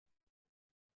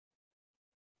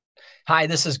Hi,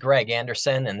 this is Greg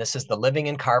Anderson, and this is the Living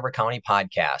in Carver County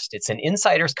podcast. It's an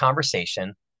insider's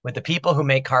conversation with the people who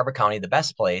make Carver County the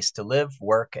best place to live,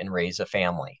 work, and raise a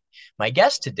family. My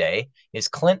guest today is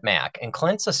Clint Mack, and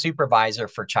Clint's a supervisor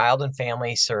for Child and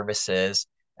Family Services.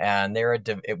 And we're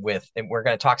going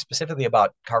to talk specifically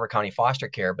about Carver County foster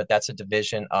care, but that's a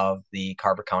division of the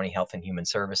Carver County Health and Human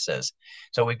Services.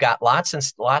 So we've got lots and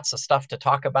lots of stuff to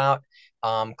talk about.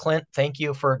 Clint, thank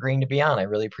you for agreeing to be on. I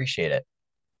really appreciate it.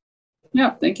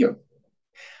 Yeah, thank you.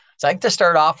 So I'd like to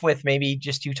start off with maybe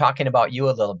just you talking about you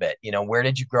a little bit. Where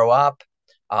did you grow up?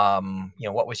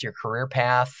 What was your career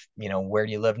path? Where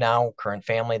do you live now? Current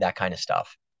family, that kind of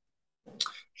stuff.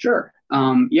 Sure.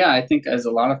 Yeah, I think as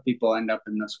a lot of people end up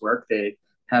in this work, they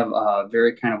have a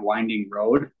very kind of winding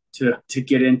road to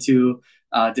get into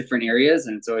different areas,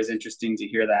 and it's always interesting to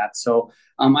hear that. So,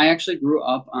 I actually grew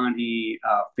up on a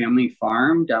family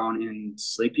farm down in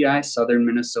Sleepy Eye, southern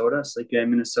Minnesota, Sleepy Eye,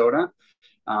 Minnesota,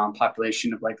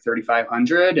 population of like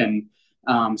 3,500,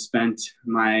 and spent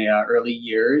my early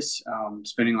years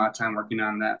spending a lot of time working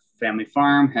on that family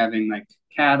farm, having like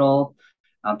cattle,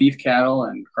 beef cattle,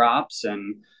 and crops,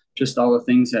 and just all the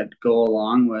things that go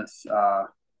along with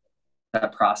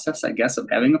that process, I guess, of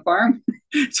having a farm.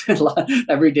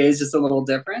 Every day is just a little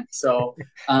different. So,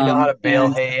 You know how to bale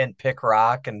and hay and pick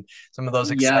rock and some of those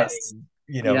yes,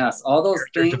 exciting, yes, all those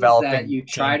character things that developing you teen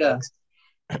try to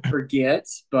things. forget,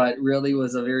 but really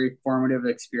was a very formative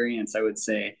experience, I would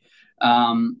say.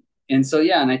 Um, and so,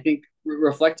 yeah, and I think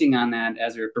reflecting on that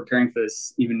as we were preparing for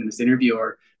this, even in this interview,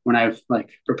 or when I've like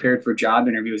prepared for job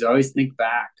interviews, I always think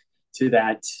back to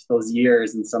those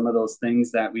years and some of those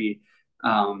things that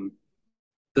um,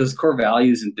 those core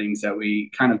values and things that we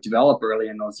kind of develop early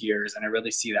in those years. And I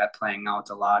really see that playing out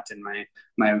a lot in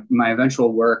my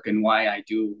eventual work and why I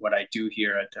do what I do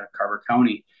here at Carver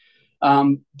County.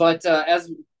 But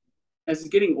as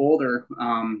getting older,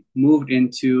 moved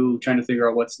into trying to figure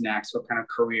out what's next, what kind of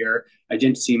career. I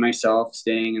didn't see myself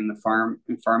staying in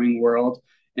the farming world,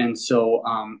 and so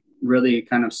really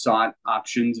kind of sought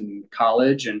options in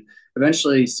college, and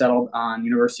eventually settled on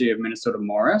University of Minnesota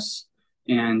Morris,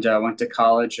 and went to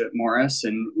college at Morris,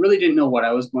 and really didn't know what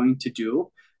I was going to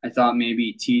do. I thought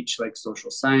maybe teach like social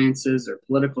sciences or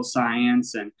political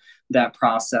science and that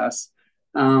process.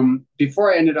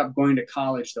 Before I ended up going to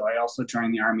college, though, I also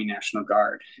joined the Army National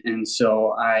Guard. And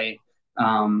so I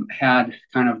had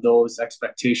kind of those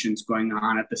expectations going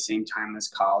on at the same time as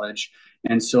college.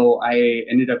 And so I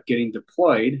ended up getting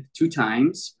deployed 2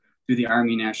 times through the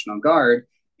Army National Guard.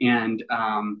 And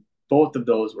both of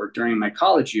those were during my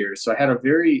college years. So I had a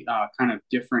very kind of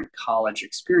different college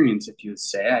experience, if you would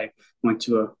say. I went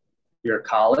to a year of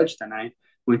college, then I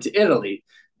went to Italy.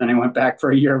 Then I went back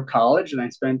for a year of college, and I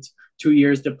spent 2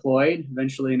 years deployed,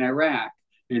 eventually in Iraq,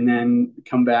 and then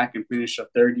come back and finish a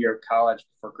third year of college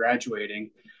before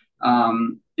graduating.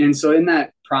 And so in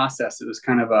that process, it was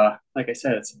kind of like I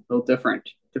said, it's a little different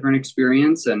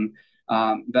experience. And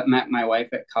that met my wife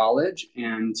at college,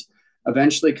 and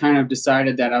eventually kind of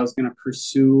decided that I was going to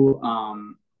pursue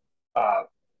uh,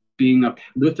 being a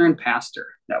Lutheran pastor.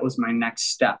 That was my next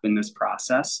step in this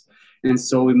process. And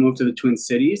so we moved to the Twin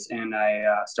Cities, and I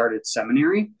started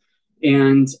seminary.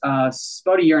 And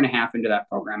about a year and a half into that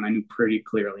program, I knew pretty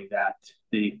clearly that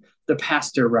the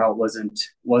pastor route wasn't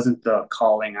the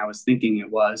calling I was thinking it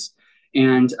was,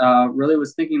 and really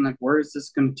was thinking like, where is this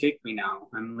going to take me now?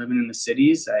 I'm living in the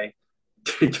cities. I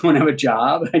don't have a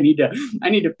job. I need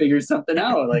to figure something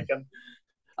out. Like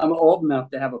I'm old enough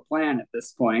to have a plan at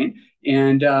this point.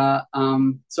 And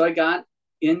so I got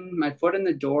in my foot in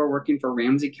the door working for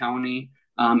Ramsey County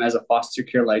as a foster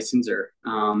care licensor.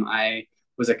 I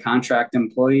was a contract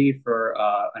employee for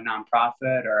a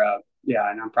nonprofit a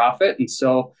nonprofit. And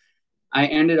so I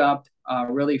ended up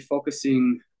really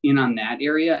focusing in on that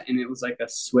area. And it was like a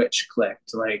switch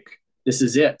clicked. Like, this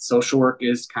is it. Social work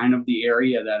is kind of the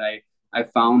area that I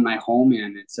found my home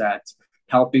in. It's that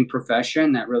helping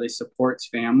profession that really supports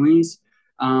families,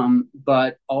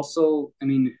 but also, I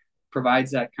mean,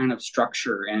 provides that kind of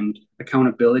structure and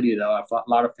accountability that a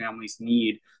lot of families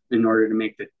need in order to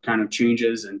make the kind of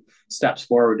changes and steps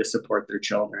forward to support their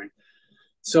children.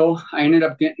 So I ended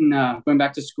up going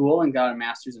back to school and got a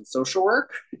master's in social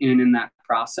work. And in that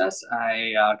process,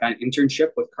 I got an internship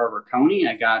with Carver County.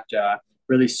 I got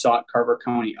really sought Carver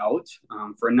County out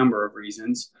for a number of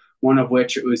reasons. One of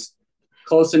which, it was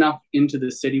close enough into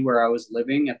the city where I was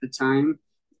living at the time,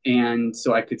 and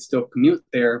so I could still commute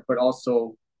there, but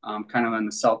also kind of on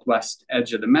the southwest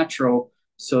edge of the metro,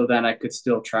 so that I could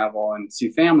still travel and see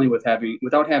family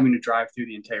without having to drive through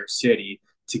the entire city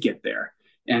to get there.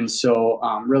 And so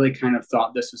really kind of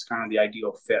thought this was kind of the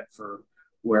ideal fit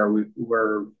where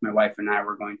my wife and I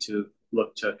were going to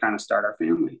look to kind of start our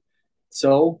family.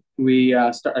 So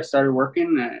I started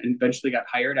working and eventually got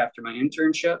hired after my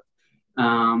internship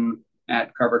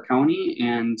at Carver County,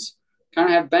 and kind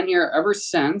of have been here ever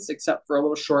since, except for a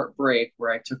little short break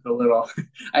where I took a little,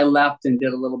 I left and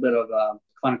did a little bit of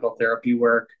clinical therapy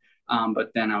work,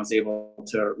 but then I was able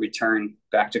to return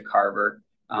back to Carver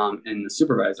in the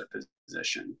supervisor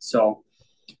position. So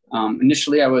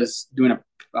initially, I was doing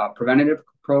a preventative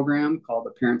program called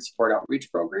the Parent Support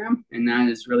Outreach Program, and that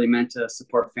is really meant to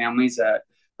support families that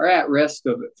are at risk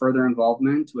of further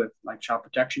involvement with like child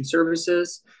protection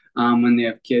services when they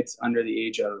have kids under the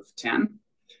age of 10.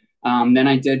 Then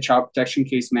I did child protection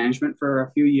case management for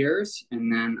a few years,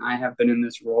 and then I have been in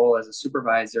this role as a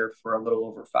supervisor for a little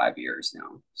over 5 years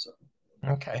now. So,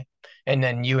 Okay. And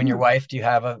then you and your yeah. wife, you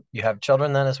have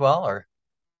children then as well, or?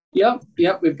 Yep.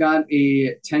 We've got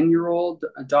a 10-year-old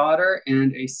daughter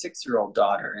and a 6-year-old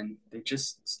daughter, and they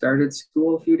just started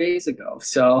school a few days ago.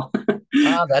 So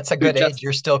Ah, that's a we've good age. just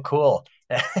You're still cool.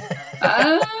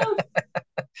 uh,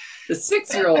 the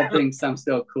 6-year-old thinks I'm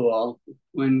still cool.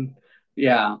 When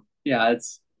yeah, yeah,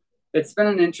 it's been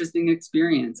an interesting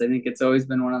experience. I think it's always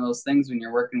been one of those things when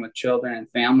you're working with children and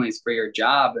families for your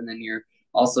job, and then you're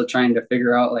also trying to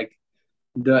figure out like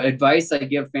the advice I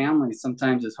give families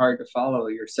sometimes is hard to follow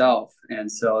yourself.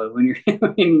 And so when you're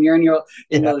when you're in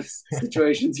Yeah. those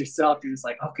situations yourself, you're just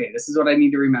like, okay, this is what I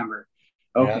need to remember.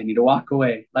 Okay, Yeah. I need to walk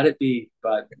away, let it be.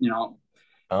 But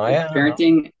Oh yeah. No.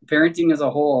 parenting as a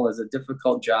whole is a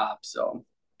difficult job. So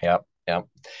Yep. Yep.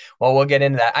 Well, we'll get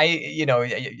into that.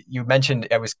 You mentioned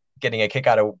I was getting a kick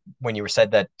out of when you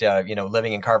said that,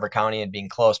 living in Carver County and being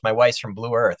close. My wife's from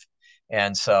Blue Earth.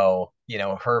 And so,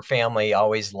 her family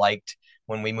always liked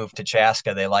when we moved to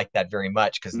Chaska, they liked that very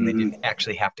much because then they didn't mm,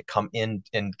 actually have to come in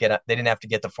and they didn't have to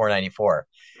get the 494.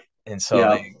 And so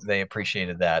yeah, they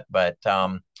appreciated that. But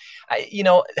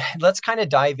let's kind of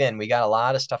dive in. We got a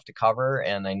lot of stuff to cover,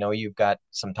 and I know you've got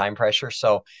some time pressure.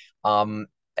 So, um,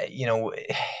 you know,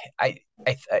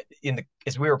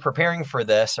 as we were preparing for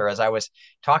this, or as I was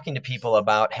talking to people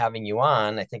about having you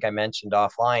on, I think I mentioned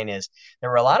offline is there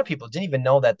were a lot of people who didn't even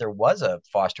know that there was a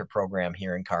foster program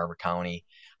here in Carver County.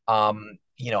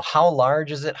 How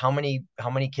large is it? How many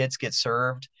kids get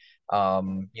served?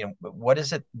 What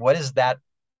is it? What is that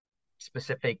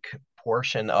specific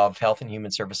portion of Health and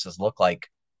Human Services look like,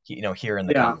 here in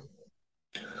the yeah. county?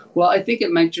 Well, I think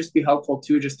it might just be helpful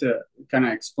too, just to kind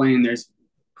of explain. There's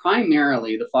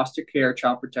primarily the foster care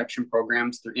child protection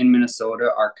programs. They're in Minnesota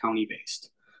are county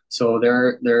based, so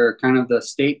they're kind of the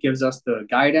state gives us the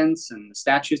guidance and the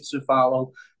statutes to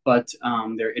follow, but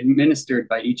they're administered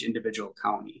by each individual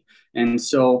county. And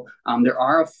so there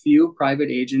are a few private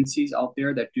agencies out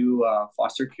there that do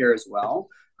foster care as well,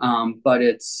 but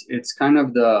it's kind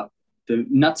of the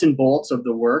nuts and bolts of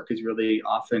the work is really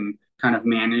often kind of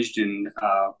managed and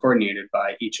coordinated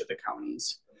by each of the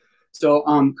counties. So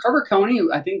Carver County,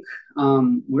 I think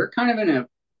we're kind of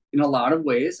in a lot of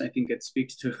ways. I think it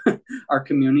speaks to our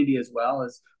community as well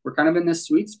as we're kind of in this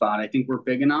sweet spot. I think we're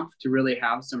big enough to really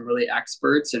have some really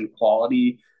experts and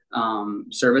quality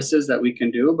services that we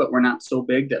can do, but we're not so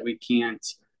big that we can't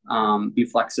be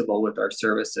flexible with our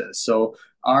services. So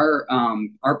our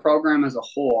program as a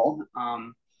whole,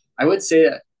 I would say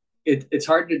that it's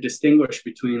hard to distinguish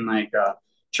between like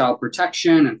child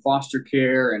protection and foster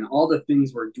care and all the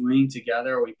things we're doing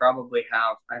together. We probably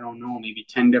have, I don't know, maybe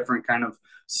 10 different kind of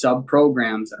sub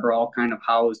programs that are all kind of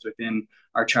housed within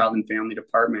our child and family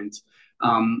department.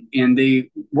 And they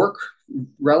work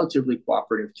relatively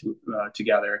cooperative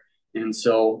together. And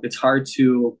so it's hard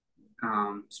to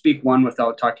speak one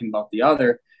without talking about the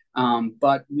other.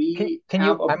 But Can we can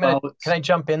have you about, can I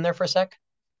jump in there for a sec?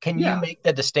 Can you yeah, make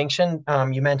the distinction?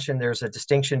 You mentioned there's a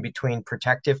distinction between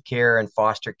protective care and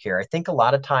foster care. I think a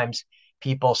lot of times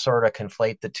people sort of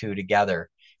conflate the two together.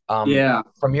 yeah.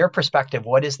 From your perspective,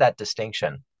 what is that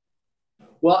distinction?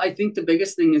 Well, I think the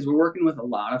biggest thing is we're working with a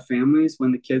lot of families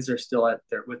when the kids are still at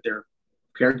their with their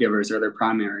caregivers or their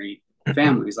primary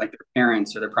families, like their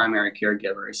parents or their primary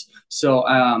caregivers. So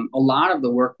a lot of the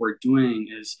work we're doing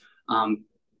is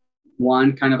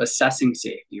one kind of assessing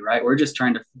safety, right? We're just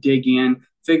trying to dig in,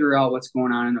 figure out what's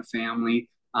going on in a family.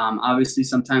 Obviously,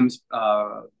 sometimes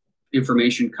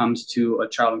information comes to a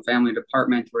child and family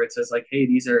department where it says like, "Hey,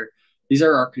 these are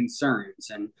our concerns,"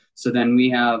 and so then we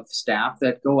have staff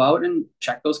that go out and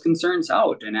check those concerns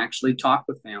out and actually talk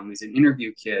with families and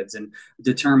interview kids and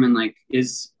determine like,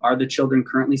 are the children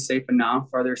currently safe enough?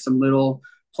 Are there some little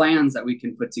plans that we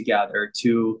can put together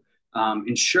to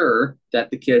ensure that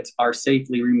the kids are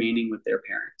safely remaining with their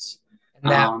parents.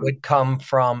 And that Um, would come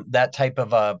from that type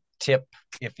of a tip,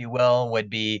 if you will, would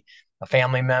be a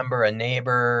family member, a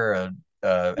neighbor, a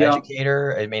Yeah.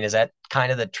 educator? I mean, is that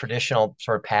kind of the traditional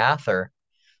sort of path, or?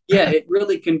 Yeah, it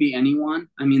really can be anyone.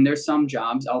 I mean, there's some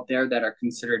jobs out there that are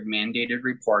considered mandated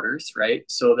reporters, right?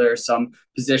 So there are some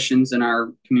positions in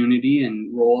our community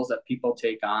and roles that people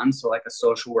take on. So, like a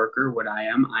social worker, what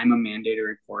I'm a mandated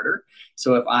reporter.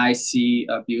 So if I see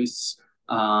abuse,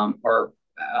 or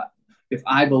if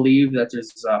I believe that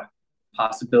there's a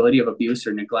possibility of abuse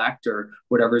or neglect or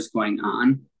whatever's going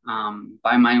on,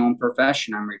 by my own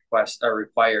profession, are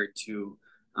required to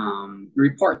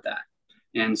report that.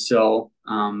 And so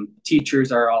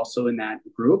teachers are also in that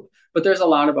group, but there's a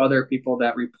lot of other people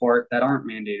that report that aren't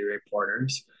mandated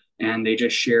reporters, and they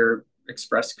just share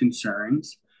express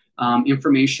concerns.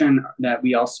 Information that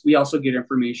we also get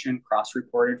information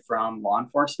cross-reported from law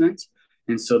enforcement,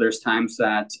 and so there's times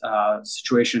that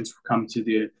situations come to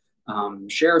the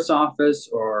sheriff's office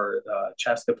or the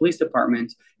Chaska Police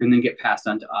Department, and then get passed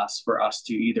on to us for us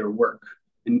to either work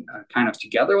and kind of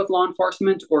together with law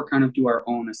enforcement or kind of do our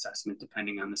own assessment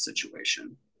depending on the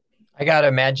situation. I got to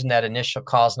imagine that initial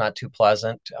call is not too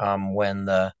pleasant when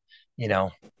the, you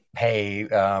know, hey,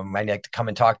 I'd like to come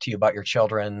and talk to you about your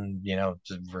children.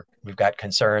 We've got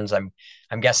concerns. I'm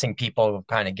guessing people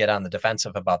kind of get on the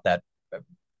defensive about that.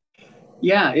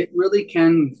 Yeah, it really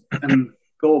can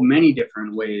go many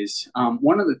different ways.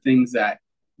 One of the things that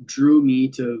drew me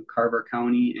to Carver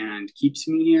County and keeps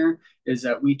me here is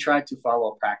that we try to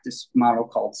follow a practice model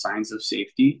called Signs of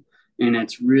Safety. And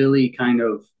it's really kind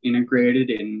of integrated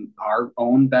in our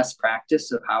own best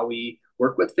practice of how we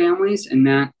work with families. And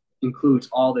that includes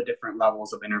all the different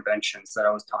levels of interventions that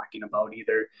I was talking about,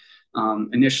 either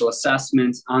initial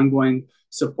assessments, ongoing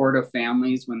support of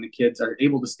families when the kids are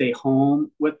able to stay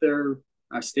home with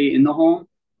stay in the home,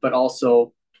 but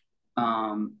also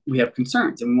we have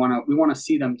concerns and we want to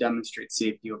see them demonstrate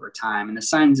safety over time. And the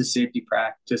Signs of Safety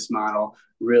practice model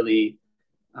really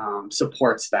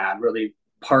supports that, really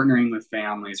partnering with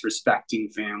families, respecting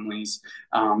families,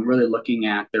 really looking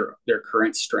at their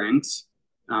current strengths,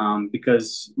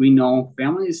 because we know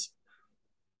families,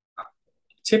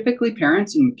 typically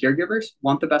parents and caregivers,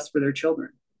 want the best for their children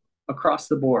across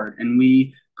the board, and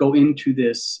we go into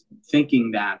this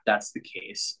thinking that that's the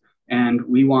case. And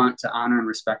we want to honor and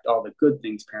respect all the good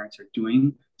things parents are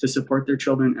doing to support their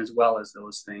children, as well as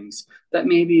those things that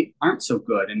maybe aren't so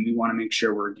good. And we want to make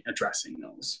sure we're addressing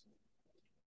those.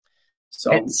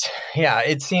 So, Yeah,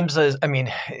 it seems as, I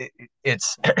mean,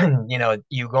 it's,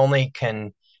 you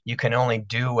can only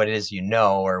do what it is,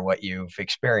 or what you've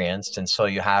experienced. And so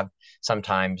you have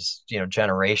sometimes,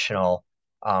 generational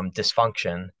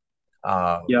dysfunction.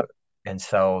 Uh, yep. and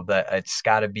so that it's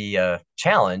got to be a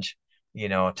challenge,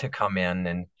 to come in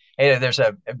and, hey, there's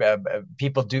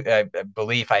people do, I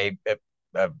believe a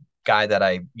guy that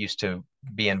I used to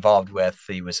be involved with,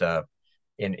 he was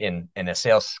in a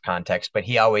sales context, but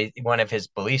one of his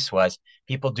beliefs was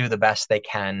people do the best they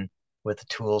can with the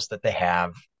tools that they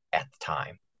have at the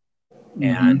time. Mm-hmm.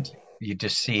 And you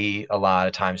just see a lot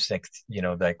of times,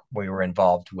 like we were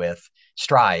involved with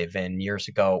Strive, and years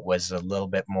ago it was a little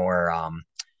bit more,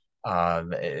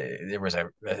 there was a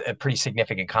pretty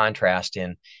significant contrast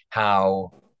in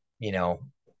how, you know,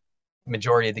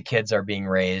 majority of the kids are being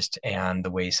raised and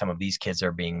the way some of these kids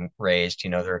are being raised.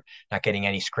 They're not getting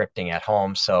any scripting at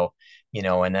home. So,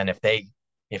 and then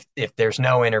if there's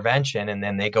no intervention and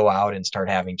then they go out and start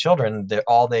having children,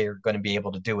 all they are going to be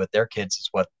able to do with their kids is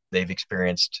what they've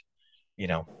experienced, you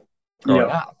know, growing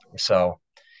Yep. up.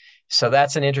 So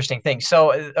that's an interesting thing.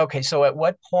 So, okay. So at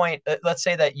what point, let's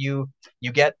say that you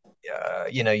get,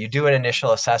 you do an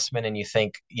initial assessment and you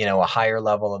think, a higher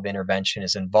level of intervention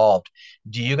is involved.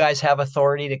 Do you guys have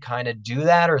authority to kind of do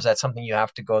that? Or is that something you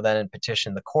have to go then and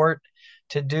petition the court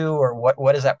to do? Or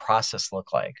what does that process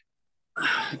look like?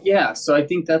 Yeah, so I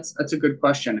think that's a good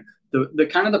question. The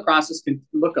kind of the process can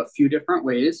look a few different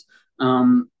ways.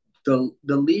 The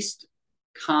least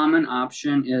common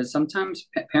option is sometimes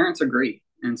parents agree,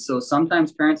 and so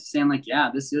sometimes parents are saying like, yeah,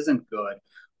 this isn't good,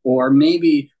 or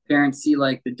maybe parents see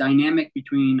like the dynamic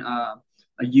between a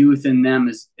youth and them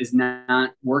is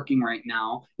not working right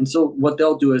now, and so what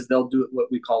they'll do is they'll do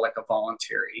what we call like a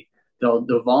voluntary. They'll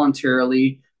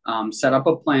voluntarily set up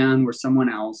a plan where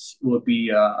someone else will be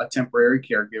a temporary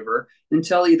caregiver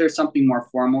until either something more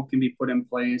formal can be put in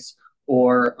place,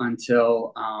 or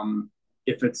until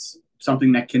if it's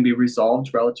something that can be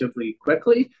resolved relatively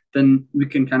quickly, then we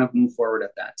can kind of move forward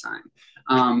at that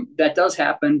time. That does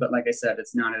happen, but like I said,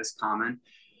 it's not as common.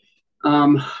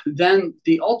 Then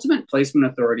the ultimate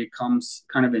placement authority comes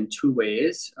kind of in two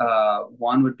ways.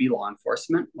 One would be law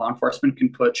enforcement. Law enforcement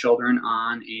can put children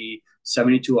on a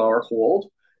 72-hour hold,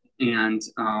 And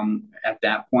at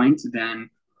that point, then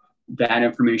that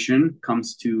information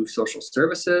comes to social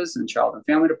services and child and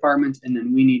family department. And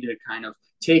then we need to kind of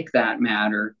take that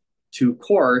matter to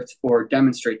court or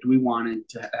demonstrate, do we want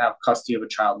to have custody of a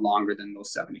child longer than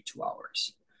those 72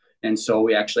 hours? And so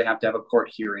we actually have to have a court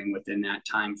hearing within that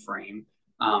time frame.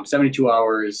 72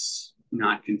 hours,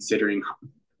 not considering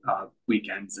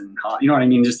weekends and you know what I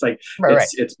mean? Just like Right.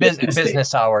 it's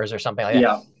business hours or something like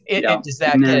that. Yeah. Does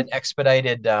that get an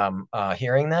expedited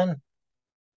hearing then?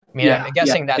 I mean, I'm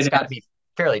guessing that's got to be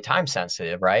fairly time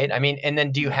sensitive, right? I mean, and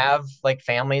then do you have like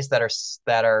families that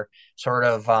are sort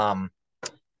of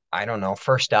I don't know,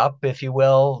 first up, if you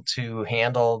will, to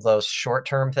handle those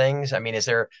short-term things? I mean, is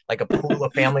there like a pool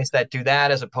of families that do that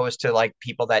as opposed to like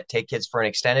people that take kids for an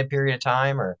extended period of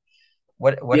time, or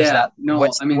what is that? No,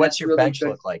 I mean, what's your really bench good.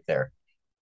 look like there?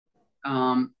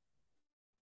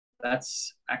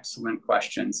 That's excellent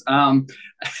questions.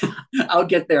 I'll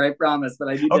get there, I promise, but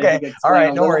I need Okay. to All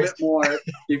right, no little bit more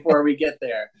before we get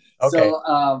there. Okay.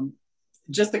 So,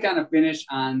 just to kind of finish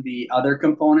on the other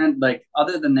component, like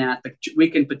other than that, we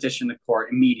can petition the court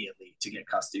immediately to get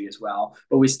custody as well,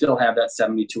 but we still have that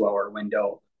 72-hour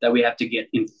window that we have to get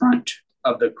in front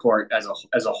of the court as a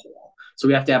whole. So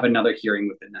we have to have another hearing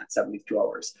within that 72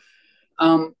 hours.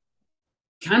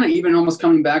 Kind of even almost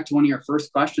coming back to one of your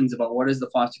first questions about what does the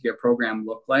foster care program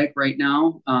look like right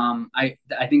now. I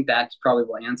think that probably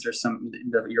will answer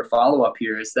your follow up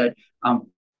here is that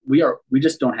we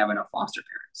just don't have enough foster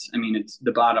parents. I mean, it's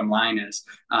the bottom line is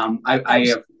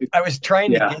I was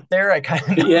trying to get there. I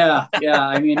kind of yeah.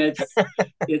 I mean,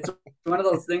 it's one of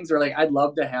those things where like I'd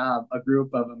love to have a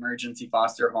group of emergency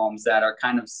foster homes that are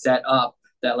kind of set up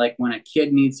that like when a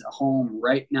kid needs a home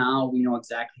right now, we know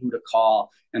exactly who to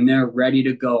call and they're ready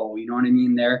to go. You know what I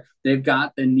mean? They've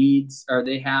got the needs, or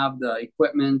they have the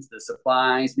equipment, the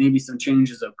supplies, maybe some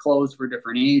changes of clothes for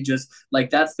different ages. Like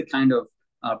that's the kind of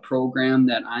program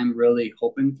that I'm really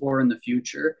hoping for in the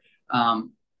future.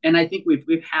 And I think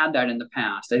we've had that in the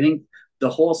past. I think the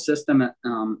whole system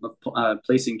of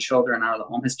placing children out of the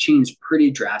home has changed pretty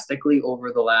drastically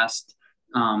over the last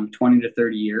 20 to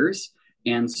 30 years.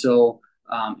 And so,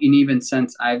 and even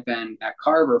since I've been at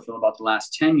Carver for about the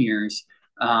last 10 years,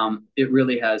 it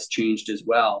really has changed as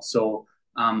well. So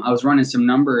I was running some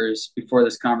numbers before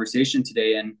this conversation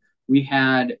today, and we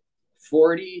had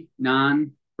 40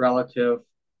 non-relative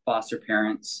foster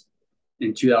parents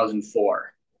in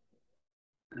 2004.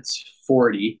 That's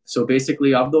 40. So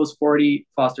basically of those 40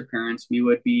 foster parents,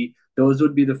 those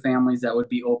would be the families that would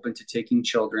be open to taking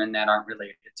children that aren't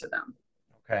related to them.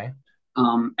 Okay.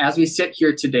 As we sit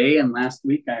here today, and last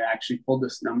week I actually pulled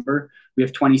this number, we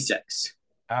have 26.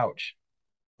 Ouch.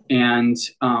 And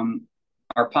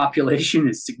our population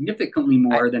is significantly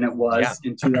more than it was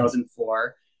in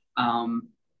 2004.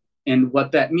 And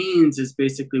what that means is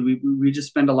basically we just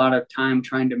spend a lot of time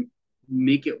trying to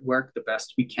make it work the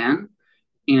best we can.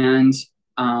 And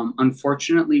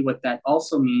unfortunately, what that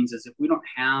also means is if we don't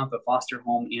have a foster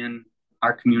home in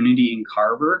our community in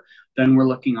Carver, then we're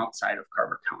looking outside of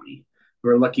Carver County.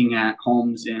 We're looking at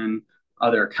homes in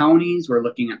other counties. We're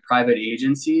looking at private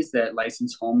agencies that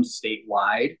license homes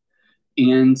statewide.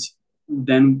 And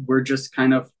then we're just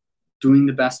kind of doing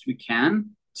the best we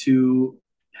can to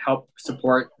help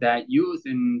support that youth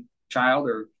and child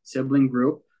or sibling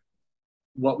group,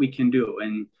 what we can do.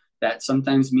 And that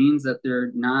sometimes means that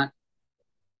they're not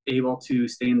able to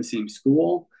stay in the same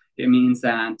school. It means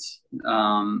that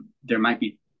there might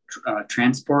be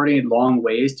transported long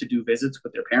ways to do visits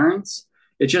with their parents.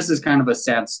 It just is kind of a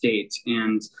sad state.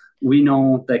 And we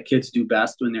know that kids do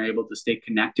best when they're able to stay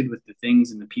connected with the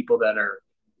things and the people that are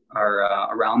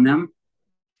around them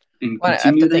and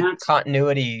continue that.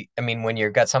 Continuity, I mean, when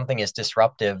you've got something as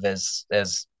disruptive as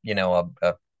you know,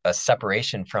 a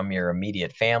separation from your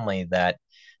immediate family, that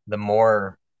the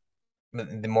more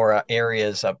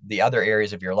areas of the other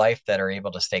areas of your life that are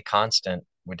able to stay constant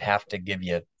would have to give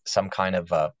you some kind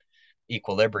of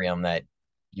equilibrium that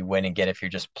you wouldn't get if you're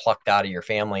just plucked out of your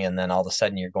family and then all of a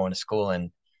sudden you're going to school in,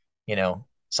 you know,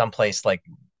 someplace like,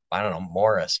 I don't know,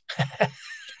 Morris.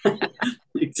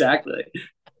 Exactly.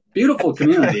 Beautiful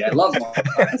community. I love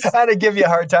Morris. I try to give you a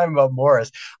hard time about Morris.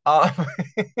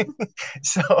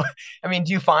 So, I mean,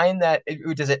 do you find that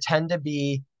does it tend to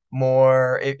be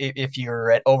more if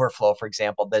you're at Overflow, for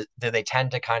example, do they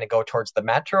tend to kind of go towards the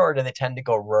metro or do they tend to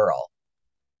go rural?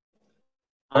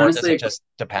 Honestly, or does it just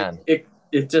depend?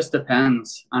 It just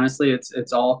depends. Honestly,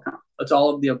 it's all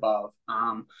of the above.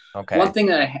 Okay. One thing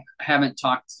that I haven't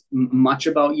talked much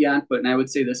about yet, but I would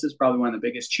say this is probably one of the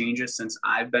biggest changes since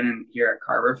I've been here at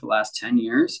Carver for the last 10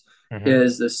 years,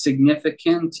 is the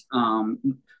significant,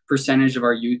 percentage of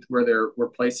our youth where we're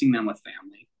placing them with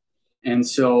family. And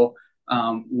so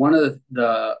one of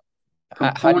the How do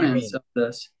you components mean? of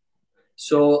this,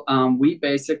 so we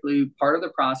basically, part of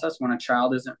the process when a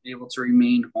child isn't able to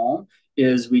remain home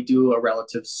is we do a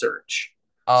relative search.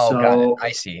 Oh, got it. So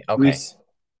I see. we, Okay.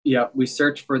 yeah, we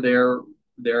search for their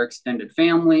extended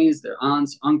families, their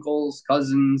aunts, uncles,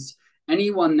 cousins,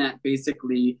 anyone that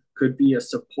basically could be a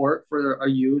support for a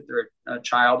youth or a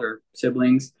child or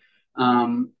siblings.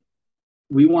 Um,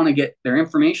 we want to get their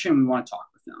information. We want to talk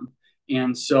with them.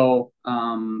 And so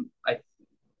I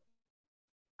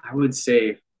would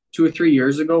say 2 or 3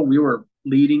 years ago, we were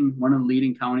leading one of the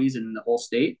leading counties in the whole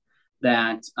state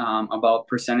that about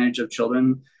percentage of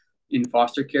children in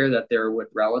foster care that they're with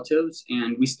relatives,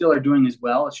 and we still are doing as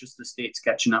well. It's just the state's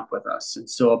catching up with us, and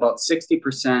so about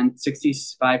 60%,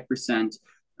 65%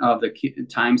 of the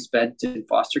time spent in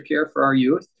foster care for our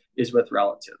youth is with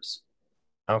relatives,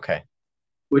 Okay.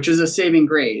 which is a saving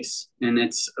grace, and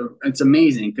it's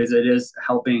amazing because it is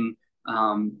helping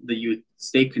the youth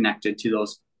stay connected to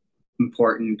those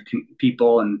important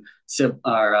people and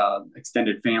our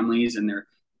extended families and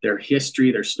their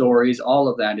history, their stories. All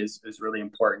of that is really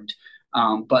important.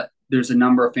 But there's a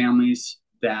number of families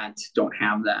that don't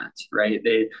have that, right?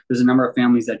 There's a number of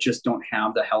families that just don't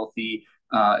have the healthy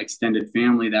extended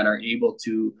family that are able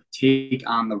to take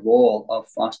on the role of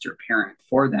foster parent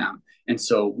for them. And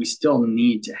so we still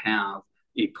need to have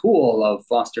a pool of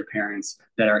foster parents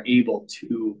that are able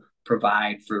to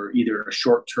provide for either a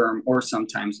short term or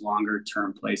sometimes longer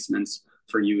term placements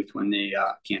for youth when they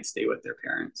can't stay with their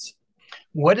parents.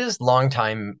 What does long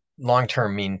term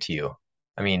mean to you?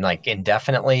 I mean, like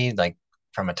indefinitely, like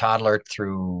from a toddler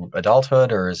through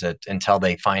adulthood, or is it until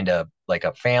they find a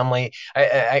family?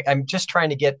 I'm just trying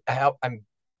to get help. I'm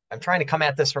trying to come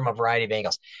at this from a variety of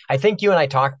angles. I think you and I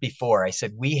talked before. I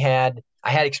said I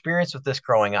had experience with this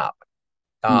growing up.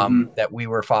 Mm-hmm. That we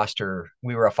were a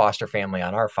foster family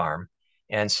on our farm,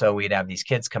 and so we'd have these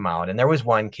kids come out, and there was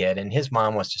one kid, and his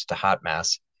mom was just a hot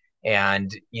mess,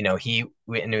 and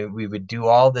and we would do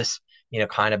all this,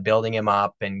 kind of building him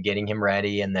up and getting him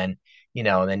ready, and then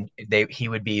then he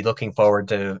would be looking forward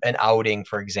to an outing,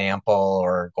 for example,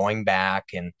 or going back,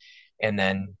 and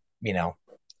then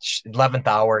 11th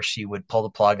hour she would pull the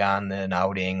plug on an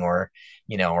outing, or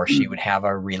she would have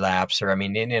a relapse, or I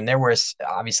mean, and there was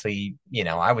obviously,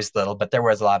 I was little, but there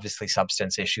was obviously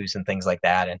substance issues and things like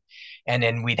that, and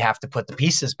then we'd have to put the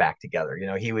pieces back together.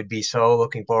 He would be so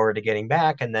looking forward to getting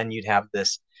back, and then you'd have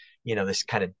this, this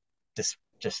kind of this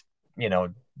just you know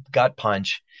gut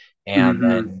punch, and Mm-hmm.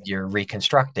 then you're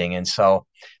reconstructing. And so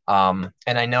and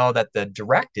I know that the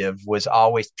directive was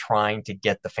always trying to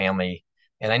get the family,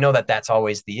 and I know that that's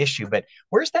always the issue, but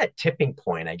where's that tipping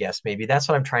point? I guess maybe that's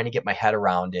what I'm trying to get my head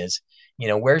around is,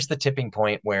 where's the tipping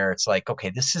point where it's like,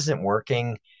 okay, this isn't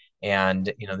working,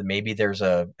 and maybe there's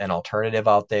an alternative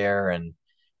out there, and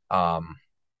um,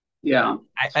 Yeah.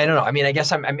 I don't know. I mean, I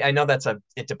guess I know that's a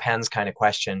it depends kind of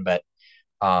question, but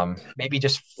maybe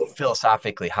just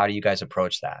philosophically, how do you guys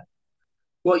approach that?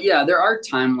 Well, yeah, there are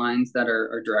timelines that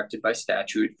are directed by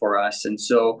statute for us. And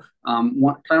so,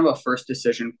 one kind of a first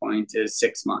decision point is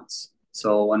 6 months.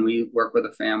 So, when we work with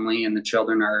a family and the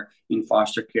children are in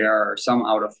foster care or some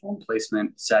out of home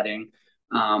placement setting,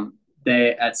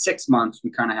 they at 6 months,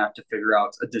 we kind of have to figure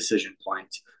out a decision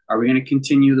point. Are we going to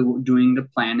continue doing the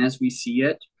plan as we see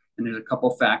it? And there's a couple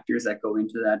factors that go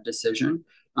into that decision.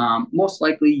 Most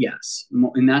likely, yes.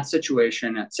 In that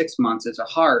situation, at 6 months,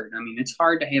 I mean, it's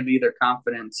hard to have either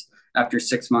confidence after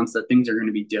 6 months that things are going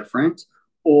to be different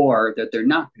or that they're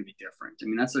not going to be different. I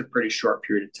mean, that's a pretty short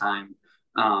period of time.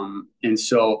 And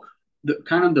so,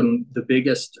 the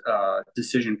biggest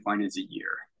decision point is a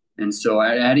year. And so,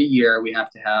 at a year, we have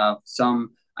to have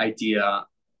some idea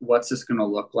what's this going to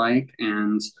look like.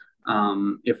 And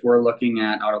if we're looking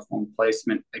at out of home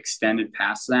placement extended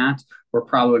past that, we're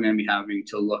probably going to be having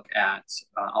to look at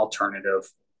alternative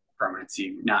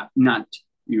permanency, not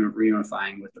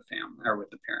reunifying with the family or with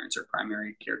the parents or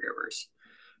primary caregivers.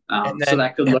 And So then,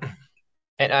 that could look.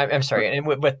 and I'm sorry, and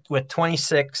with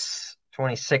 26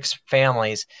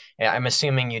 families, I'm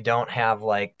assuming you don't have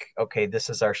like, okay, this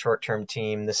is our short-term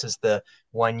team, this is the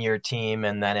 1 year team,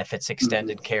 and then if it's Mhm.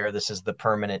 extended care, this is the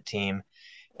permanent team.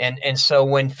 And so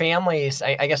when families,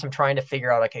 I guess I'm trying to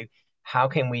figure out, okay, how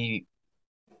can we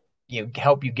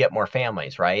help you get more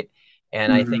families, right?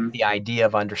 And I think Mhm. the idea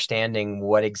of understanding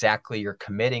what exactly you're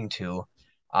committing to,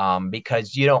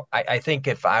 because you don't, I think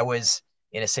if I was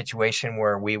in a situation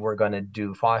where we were going to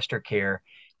do foster care,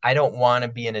 I don't want to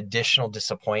be an additional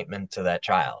disappointment to that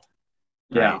child,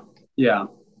 Yeah. right? Yeah.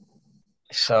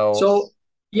 So, So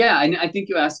Yeah, and I think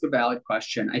you ask a valid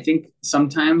question. I think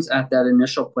sometimes at that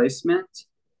initial placement,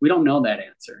 we don't know that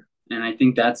answer. And I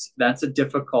think that's a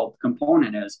difficult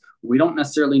component is we don't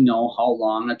necessarily know how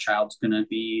long a child's going to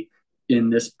be in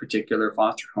this particular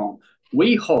foster home.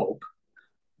 We hope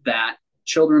that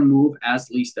children move as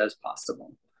least as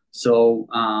possible. So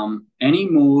any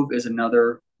move is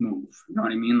another move. You know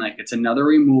what I mean? Like it's another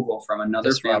removal from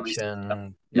another family system,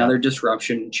 Disruption. Yep. another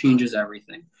disruption changes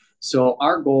everything. So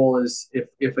our goal is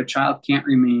if a child can't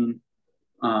remain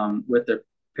with their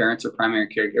parents or primary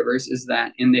caregivers, is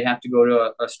that and they have to go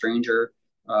to a stranger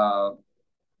uh,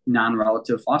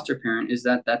 non-relative foster parent, is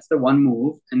that that's the one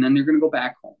move, and then they're going to go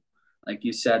back home. Like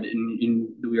you said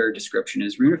in your description,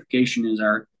 is reunification is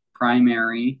our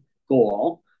primary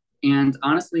goal. And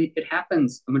honestly, it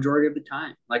happens a majority of the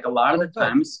time. Like a lot of Oh, the good.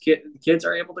 times, kids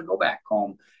are able to go back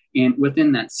home, and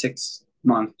within that 6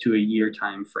 month to a year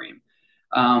time frame.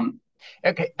 Um,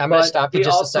 Okay, I'm going to but stop you we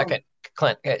just a also, second,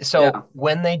 Clint. So yeah,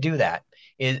 when they do that,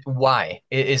 is why?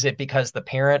 Is it because the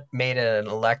parent made an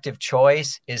elective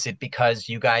choice? Is it because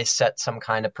you guys set some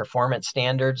kind of performance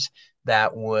standards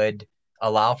that would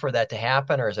allow for that to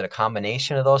happen, or is it a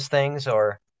combination of those things?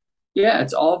 Or yeah,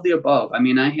 it's all of the above. I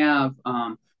mean, I have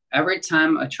every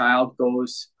time a child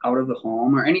goes out of the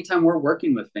home, or anytime we're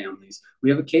working with families, we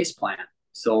have a case plan.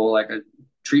 So, like a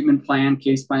treatment plan,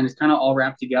 case plan is kind of all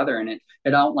wrapped together, and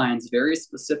it outlines very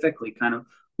specifically kind of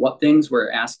what things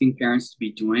we're asking parents to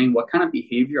be doing, what kind of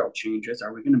behavioral changes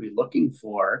are we going to be looking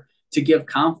for to give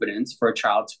confidence for a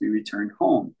child to be returned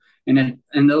home.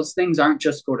 And those things aren't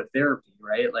just go to therapy,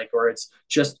 right? Like, or it's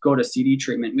just go to CD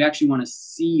treatment. We actually want to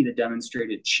see the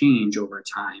demonstrated change over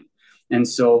time. And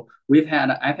so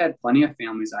I've had plenty of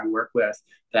families I work with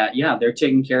that, yeah, they're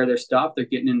taking care of their stuff. They're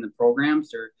getting in the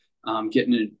programs. They're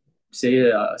getting in,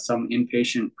 say, some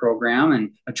inpatient program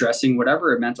and addressing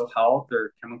whatever mental health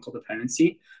or chemical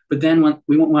dependency. But then when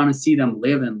we want to see them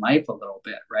live in life a little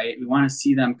bit, right? We want to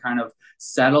see them kind of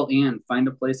settle in, find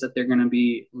a place that they're going to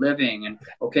be living, and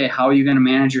okay, how are you going to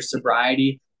manage your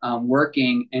sobriety,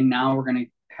 working, and now we're going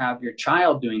to have your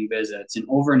child doing visits and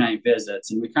overnight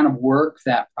visits, and we kind of work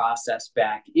that process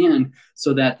back in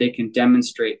so that they can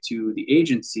demonstrate to the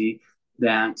agency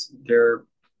that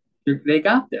they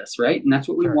got this right, and that's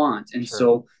what we sure, want. And sure.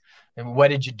 so And what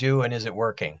did you do, and is it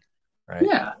working? Right.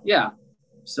 yeah, yeah.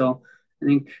 So I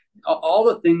think all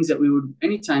the things that we would,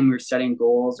 anytime we're setting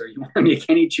goals or you want to make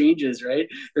any changes, right?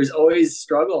 There's always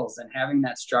struggles, and having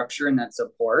that structure and that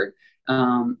support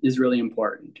is really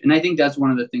important. And I think that's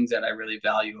one of the things that I really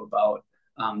value about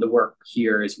the work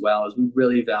here as well, is we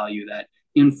really value that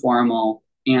informal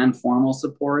and formal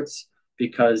supports,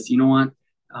 because you know what?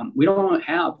 We don't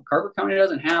have, Carver County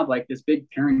doesn't have like this big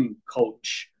parenting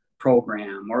coach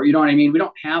program, or you know what I mean? We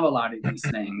don't have a lot of these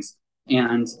things.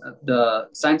 And the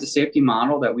science of safety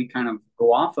model that we kind of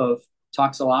go off of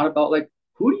talks a lot about, like,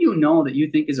 who do you know that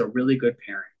you think is a really good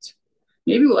parent?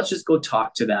 Maybe let's just go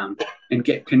talk to them and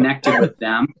get connected with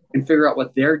them and figure out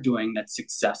what they're doing that's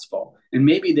successful. And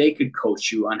maybe they could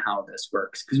coach you on how this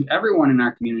works, because everyone in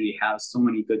our community has so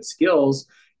many good skills,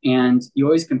 and you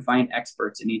always can find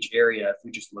experts in each area if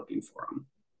you're just looking for them.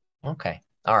 Okay.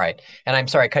 All right. And I'm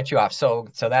sorry, I cut you off. So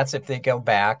that's if they go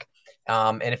back.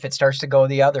 And if it starts to go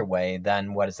the other way,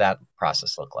 then what does that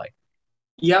process look like?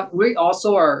 Yeah, we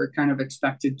also are kind of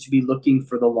expected to be looking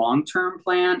for the long-term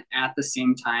plan at the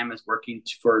same time as working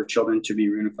for children to be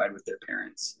reunified with their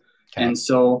parents. Okay. And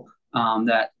so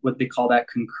that what they call that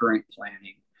concurrent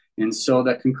planning. And so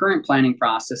the concurrent planning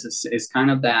process is kind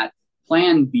of that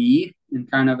plan B, and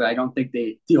kind of, I don't think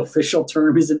the official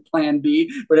term isn't plan B,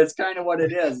 but it's kind of what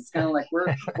it is. It's kind of like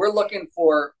we're looking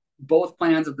for both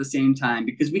plans at the same time,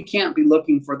 because we can't be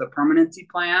looking for the permanency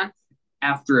plan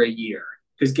after a year,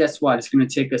 because guess what? It's going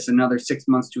to take us another 6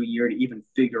 months to a year to even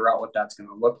figure out what that's going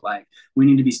to look like. We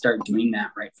need to be start doing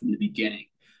that right from the beginning.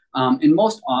 And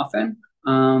most often,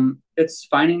 it's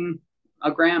finding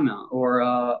a grandma or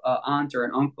a aunt or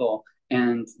an uncle,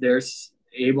 and they're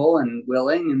able and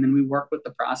willing, and then we work with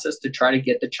the process to try to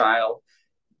get the child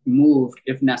moved,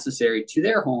 if necessary, to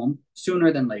their home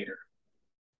sooner than later.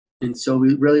 And so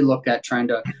we really look at trying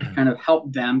to kind of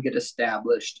help them get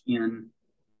established in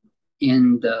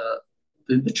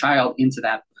the child into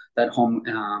that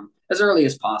home as early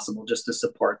as possible, just to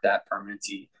support that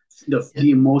permanency, the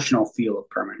emotional feel of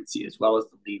permanency as well as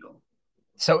the legal.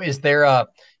 So is there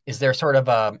sort of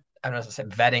a, I don't know if I said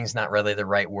vetting's not really the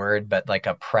right word, but like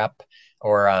a prep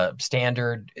or a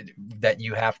standard that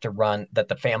you have to run, that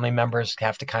the family members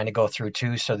have to kind of go through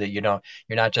too, so that you know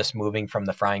you're not just moving from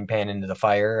the frying pan into the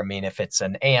fire. I mean, if it's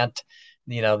an aunt,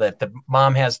 that the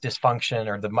mom has dysfunction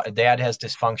or the dad has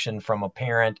dysfunction from a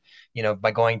parent,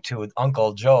 by going to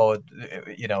Uncle Joe,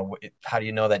 how do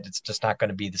you know that it's just not going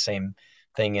to be the same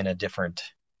thing in a different,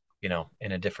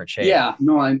 in a different shape? Yeah,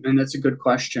 no, and that's a good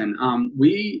question.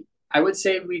 I would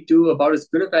say we do about as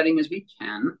good a vetting as we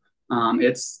can.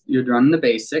 It's you're running the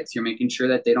basics. You're making sure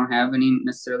that they don't have any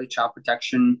necessarily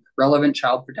relevant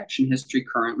child protection history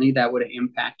currently that would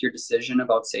impact your decision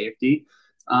about safety.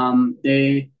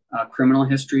 They criminal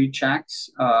history checks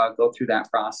go through that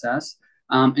process.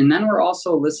 And then we're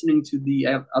also listening to the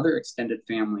other extended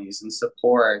families and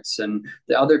supports and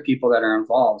the other people that are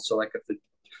involved. So, like if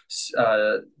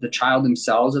the child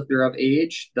themselves, if they're of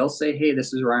age, they'll say, "Hey,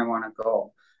 this is where I want to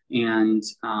go." And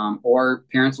or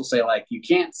parents will say, like, "You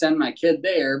can't send my kid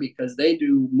there because they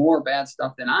do more bad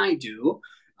stuff than I do."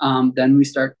 Then we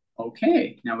start,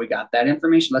 okay, now we got that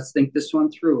information, let's think this one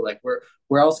through. Like,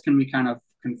 where else can we kind of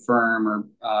confirm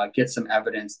or get some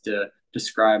evidence to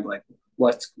describe like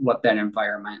what that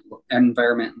environment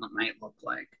might look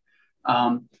like.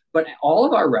 But all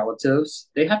of our relatives,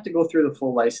 they have to go through the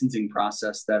full licensing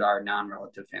process that our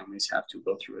non-relative families have to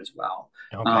go through as well.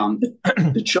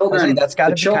 Okay. The children, That's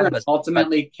got to be kind of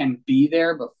ultimately can be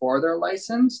there before they're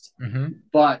licensed,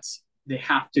 but they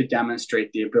have to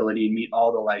demonstrate the ability to meet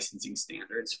all the licensing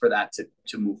standards for that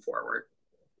to move forward.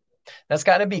 That's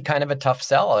got to be kind of a tough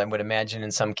sell, I would imagine,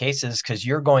 in some cases, because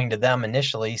you're going to them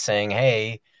initially saying,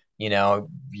 "Hey, you're,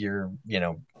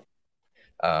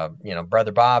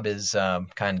 Brother Bob is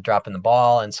kind of dropping the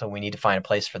ball, and so we need to find a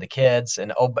place for the kids.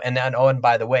 And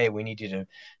by the way, we need you to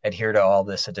adhere to all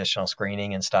this additional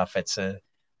screening and stuff." That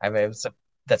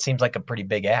seems like a pretty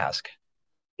big ask.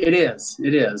 It is.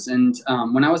 And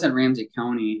when I was at Ramsey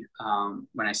County,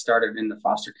 when I started in the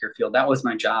foster care field, that was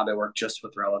my job. I worked just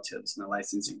with relatives in the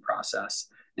licensing process.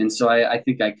 And so I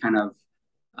think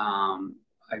um,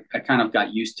 I kind of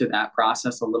got used to that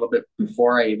process a little bit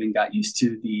before I even got used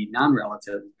to the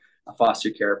non-relative foster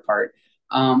care part.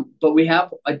 But we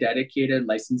have a dedicated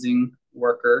licensing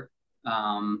worker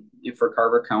for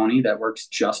Carver County that works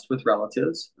just with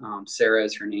relatives. Sarah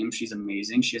is her name. She's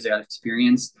amazing. She's got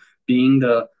experience being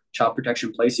the child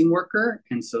protection placing worker.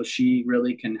 And so she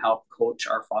really can help coach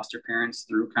our foster parents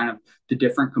through kind of the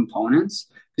different components.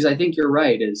 Because I think you're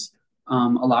right, is a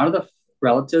lot of the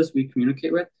relatives we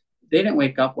communicate with, they didn't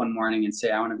wake up one morning and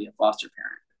say, "I want to be a foster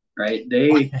parent." Right?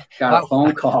 They got a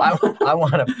phone call. I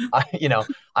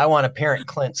want to parent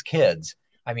Clint's kids.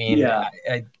 I mean, yeah.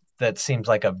 That seems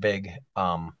like a big,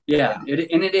 yeah.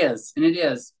 It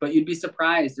is. But you'd be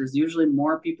surprised. There's usually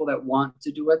more people that want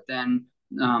to do it than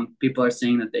people are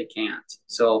saying that they can't.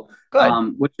 So,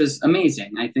 good. Which is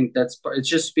amazing. I think it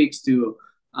just speaks to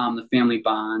the family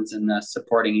bonds and the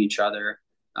supporting each other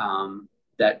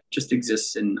that just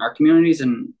exists in our communities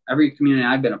and every community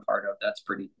I've been a part of. That's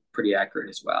pretty accurate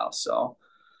as well. So,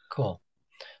 cool.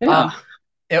 Yeah.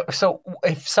 So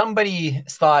if somebody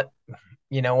thought,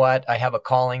 you know what, I have a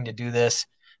calling to do this,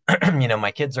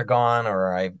 my kids are gone,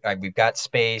 or we've got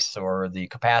space or the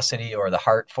capacity or the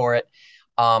heart for it.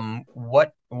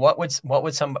 What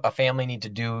would a family need to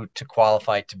do to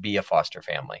qualify to be a foster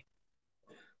family?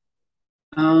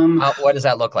 What does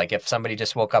that look like if somebody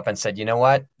just woke up and said, "You know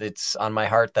what, it's on my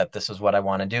heart that this is what I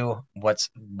want to do"?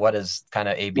 What is kind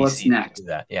of ABC what's next? to do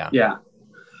that? Yeah. Yeah.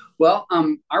 Well,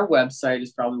 our website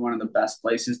is probably one of the best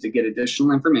places to get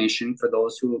additional information for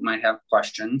those who might have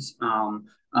questions. But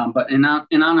on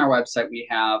our website, we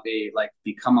have a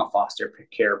become a foster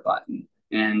care button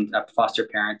and a foster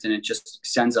parent, and it just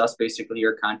sends us basically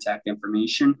your contact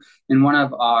information. And one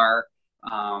of our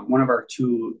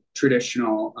two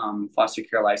traditional foster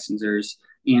care licensors,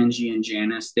 Angie and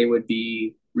Janice, they would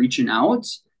be reaching out,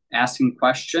 asking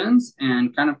questions,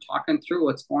 and kind of talking through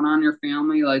what's going on in your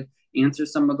family, like answer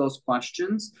some of those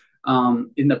questions.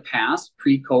 In the past,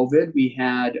 pre-COVID, we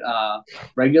had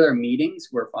regular meetings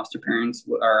where foster parents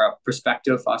or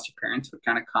prospective foster parents would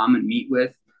kind of come and meet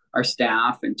with our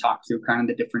staff and talk through kind of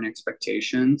the different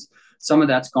expectations. Some of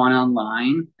that's gone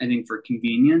online, I think, for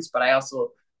convenience, but I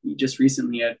also just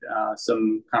recently had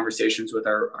some conversations with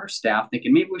our staff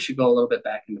thinking maybe we should go a little bit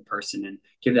back into person and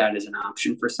give that as an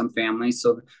option for some families.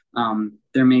 So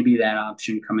there may be that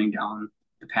option coming down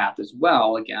the path as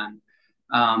well. Again,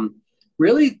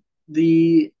 really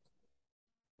the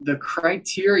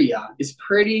criteria is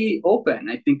pretty open.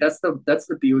 I think that's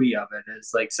the beauty of it,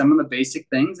 is like some of the basic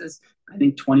things is I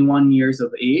think 21 years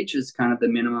of age is kind of the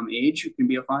minimum age you can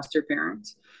be a foster parent.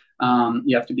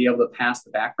 You have to be able to pass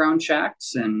the background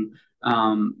checks and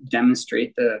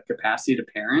demonstrate the capacity to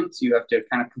parent. You have to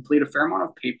kind of complete a fair amount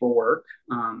of paperwork,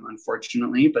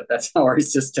 unfortunately, but that's how our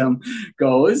system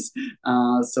goes.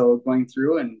 So going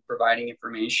through and providing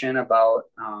information about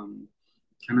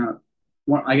kind of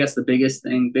one, I guess the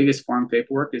biggest form of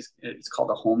paperwork is it's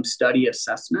called a home study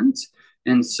assessment.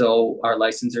 And so our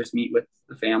licensors meet with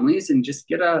the families and just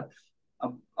get a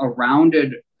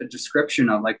rounded description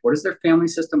of like, what does their family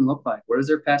system look like? What does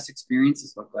their past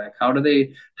experiences look like? How do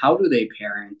they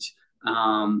parent?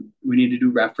 We need to do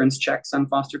reference checks on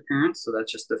foster parents. So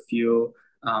that's just a few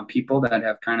people that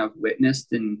have kind of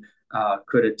witnessed and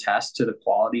could attest to the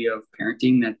quality of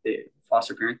parenting that the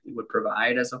foster parent would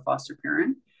provide as a foster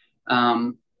parent.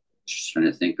 Just trying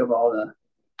to think of all the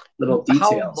little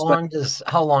details.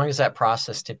 How long does that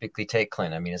process typically take,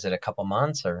 Clint? I mean, is it a couple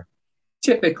months or?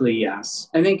 Typically, yes.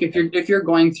 I think if you're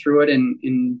going through it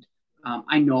and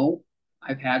I know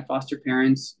I've had foster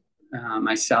parents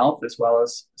myself, as well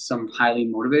as some highly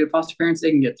motivated foster parents, they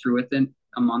can get through within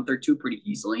a month or two pretty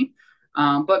easily.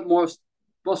 But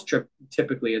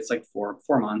typically it's like 4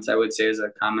 months, I would say, is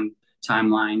a common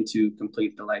timeline to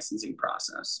complete the licensing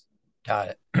process. Got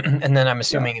it. And then I'm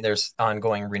assuming there's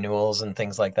ongoing renewals and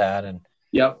things like that, and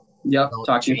Yep.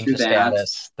 Talking change through of that.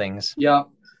 status things. Yep.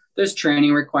 There's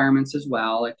training requirements as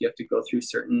well. Like you have to go through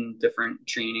certain different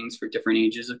trainings for different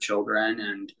ages of children,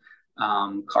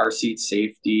 and car seat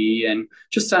safety, and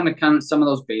just on the kind of some of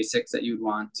those basics that you'd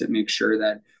want to make sure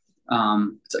that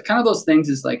so kind of those things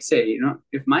is like, say, you know,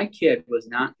 if my kid was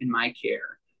not in my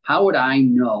care, how would I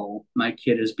know my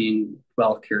kid is being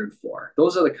well cared for?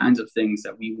 Those are the kinds of things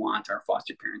that we want our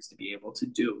foster parents to be able to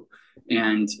do.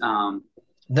 And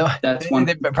no, that's one.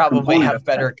 They probably have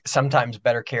sometimes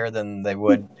better care than they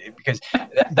would, because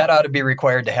that ought to be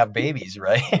required to have babies,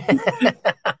 right?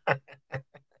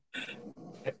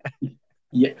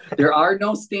 Yeah, there are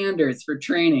no standards for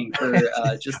training for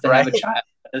just to have a child.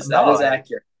 That is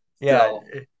accurate. Yeah. So,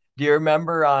 do you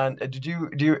remember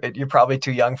you're probably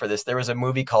too young for this. There was a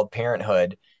movie called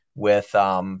Parenthood with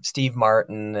Steve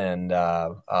Martin and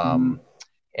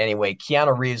anyway,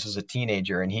 Keanu Reeves was a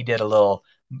teenager, and he did a little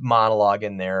monologue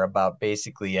in there about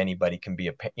basically anybody can be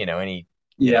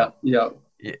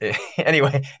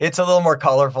anyway, it's a little more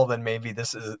colorful than maybe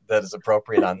that is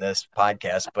appropriate on this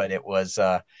podcast, but it was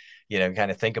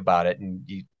kind of think about it, and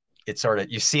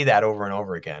you see that over and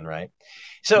over again, right?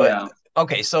 So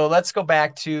okay, so let's go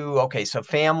back to so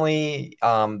family,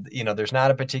 there's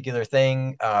not a particular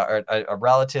thing or a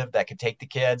relative that could take the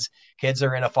kids. Kids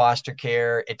are in a foster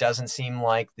care. It doesn't seem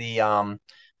like the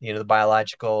the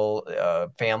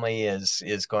biological family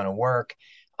is going to work.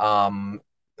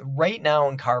 Right now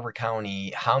in Carver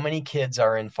County, how many kids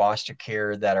are in foster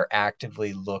care that are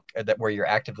where you're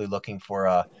actively looking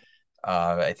for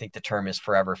I think the term is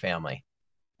forever family?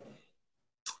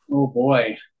 Oh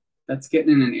boy, that's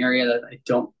getting in an area that I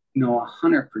don't know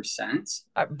 100%.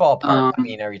 Ballpark. I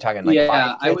mean, are you talking like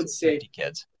 5 kids, I would say 50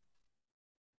 kids?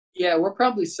 Yeah, we're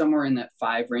probably somewhere in that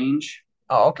 5 range.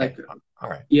 Oh, okay. All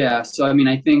right. Yeah. So, I mean,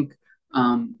 I think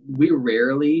we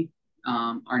rarely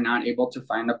are not able to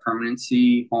find a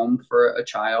permanency home for a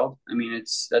child. I mean,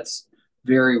 that's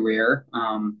very rare.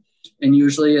 And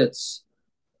usually it's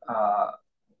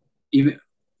even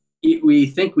we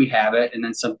think we have it, and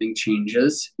then something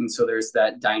changes, and so there's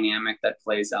that dynamic that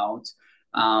plays out.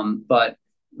 But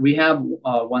we have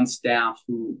one staff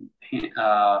who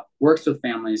works with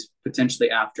families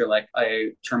potentially after like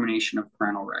a termination of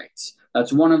parental rights.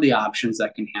 That's one of the options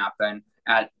that can happen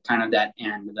at kind of that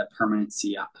end of the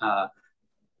permanency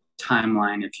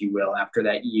timeline, if you will. After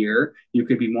that year, you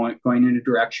could be going in a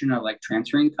direction of like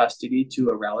transferring custody to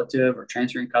a relative or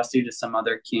transferring custody to some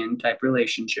other kin type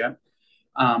relationship.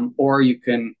 Or you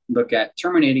can look at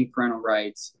terminating parental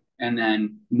rights and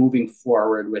then moving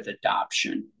forward with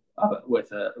adoption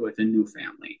with a new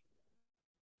family.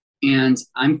 And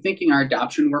I'm thinking our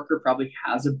adoption worker probably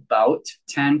has about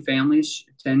 10 families,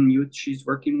 10 youth she's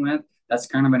working with. That's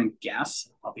kind of a guess,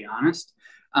 I'll be honest.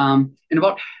 And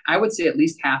I would say at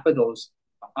least half of those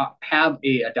have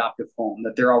a adoptive home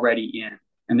that they're already in,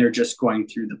 and they're just going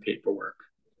through the paperwork.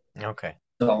 Okay.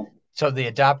 So the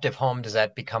adoptive home, does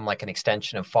that become like an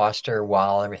extension of foster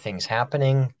while everything's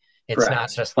happening? It's correct.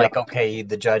 Not just like, okay,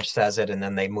 the judge says it and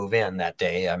then they move in that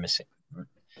day. I'm assuming.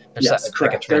 Yes,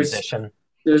 correct. Like a transition.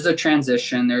 There's a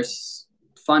transition. There's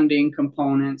funding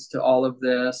components to all of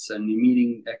this, and you're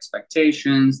meeting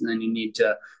expectations, and then you need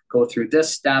to go through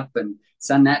this step and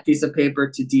send that piece of paper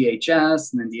to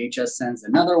DHS, and then DHS sends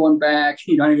another one back.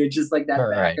 You know what I mean? Just like that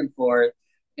back and forth.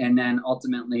 And then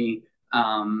ultimately,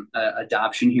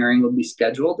 adoption hearing will be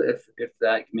scheduled if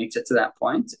that makes it to that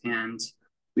point, and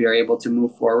we are able to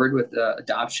move forward with the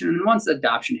adoption. And once the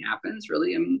adoption happens,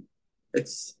 really, I mean,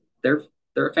 it's they're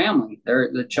a family.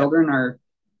 The Yeah. children are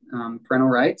parental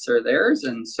rights are theirs,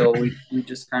 and so we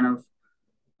just kind of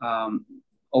um,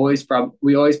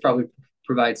 we always probably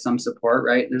provide some support,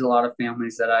 right? There's a lot of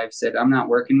families that I've said, I'm not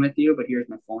working with you, but here's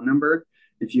my phone number.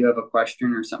 If you have a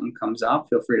question or something comes up,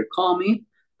 feel free to call me.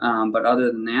 But other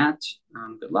than that,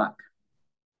 good luck.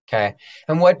 Okay.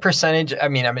 And what percentage, I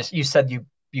mean, you said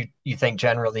you think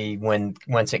generally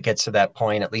once it gets to that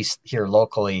point, at least here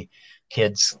locally,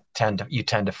 you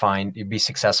tend to find you be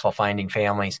successful finding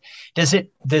families. Does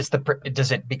it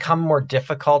become more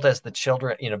difficult as the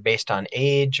children, based on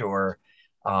age, or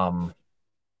um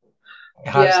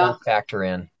how does Yeah, that factor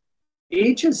in?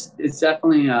 age is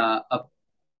definitely a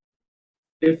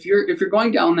if you're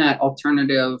going down that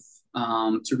alternative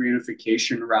to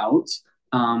reunification route,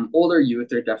 older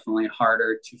youth are definitely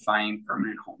harder to find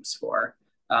permanent homes for.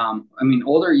 I mean,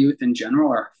 older youth in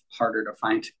general are harder to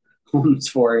find homes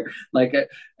for. Like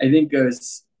I think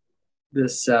there's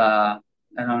this I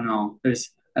don't know. I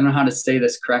don't know how to say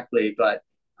this correctly, but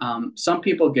some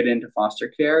people get into foster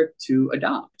care to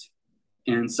adopt,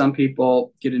 and some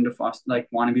people get into foster like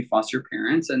want to be foster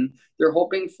parents, and they're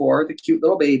hoping for the cute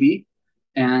little baby,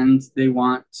 and they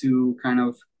want to kind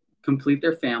of complete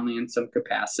their family in some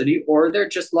capacity, or they're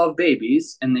just love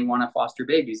babies and they want to foster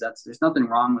babies. That's There's nothing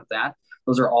wrong with that.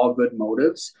 Those are all good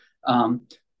motives.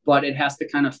 But it has to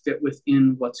kind of fit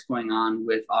within what's going on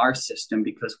with our system,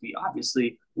 because we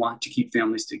obviously want to keep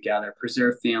families together,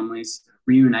 preserve families,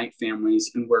 reunite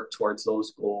families, and work towards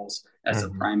those goals as a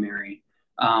Mhm. primary.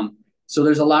 So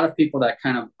there's a lot of people that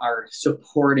kind of are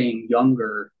supporting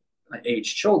younger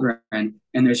age children,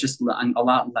 and there's just a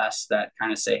lot less that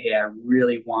kind of say, hey, I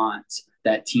really want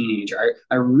that teenager.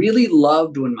 I really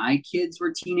loved when my kids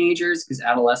were teenagers, because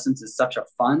adolescence is such a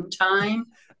fun time.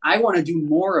 I want to do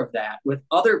more of that with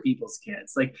other people's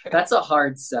kids. Like, that's a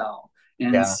hard sell.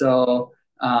 And Yeah. so,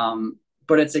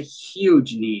 but it's a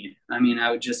huge need. I mean,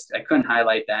 I couldn't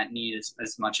highlight that need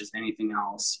as much as anything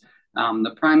else.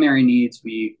 The primary needs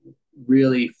we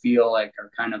really feel like are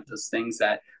kind of those things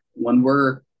that when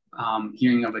we're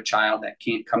hearing of a child that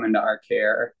can't come into our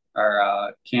care,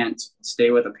 or can't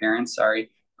stay with a parent, sorry,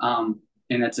 and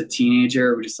it's a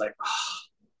teenager, we're just like, oh,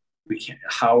 we can't.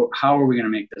 How are we going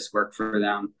to make this work for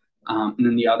them? And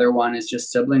then the other one is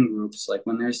just sibling groups. Like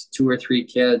when there's two or three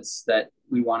kids, that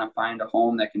we want to find a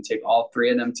home that can take all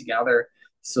three of them together,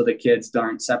 so the kids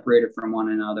aren't separated from one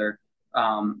another.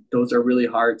 Those are really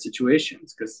hard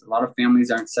situations, because a lot of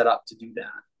families aren't set up to do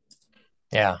that.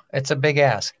 Yeah, it's a big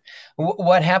ask.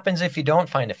 What happens if you don't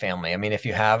find a family? I mean,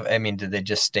 I mean, do they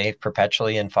just stay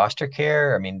perpetually in foster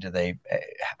care? I mean,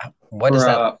 what does For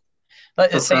that,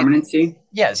 let's for say, permanency.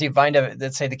 yeah, so you find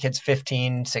let's say the kid's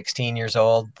 15, 16 years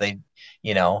old.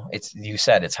 You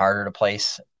said it's harder to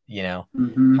place,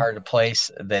 Mm-hmm. hard to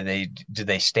place. Do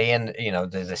they stay in, do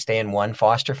they stay in one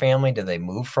foster family? Do they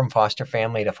move from foster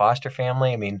family to foster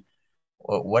family? I mean,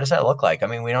 what does that look like? I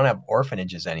mean, we don't have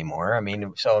orphanages anymore. I mean,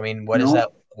 No, what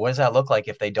does that look like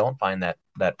if they don't find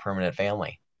that permanent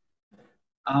family?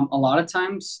 a lot of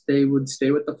times they would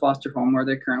stay with the foster home where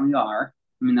they currently are.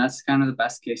 I mean, that's kind of the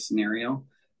best case scenario.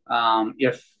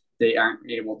 If they aren't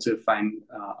able to find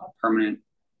a permanent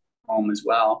home as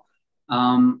well.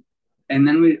 Um, and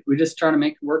then we just try to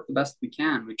make it work the best we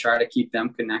can. We try to keep them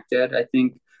connected. I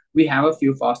think we have a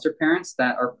few foster parents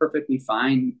that are perfectly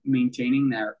fine maintaining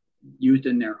their youth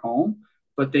in their home,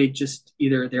 but they just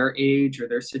either their age or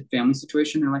their family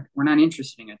situation, they're like, we're not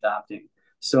interested in adopting.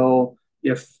 So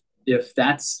if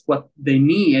that's what they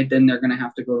need, then they're going to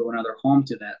have to go to another home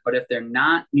to that. But if they're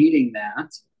not needing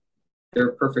that,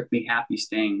 they're perfectly happy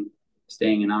staying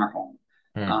in our home.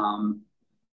 Hmm. Um,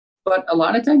 but a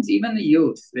lot of times, even the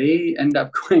youth, they end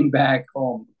up going back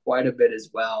home quite a bit as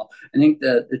well. I think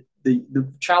the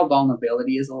child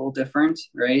vulnerability is a little different,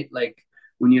 right? Like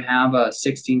when you have a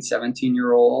 16,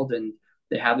 17-year old, and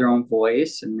they have their own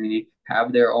voice and they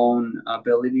have their own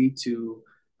ability to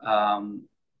um,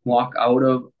 walk out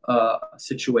of a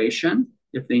situation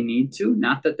if they need to.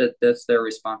 Not that's their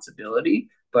responsibility,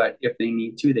 but if they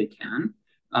need to, they can.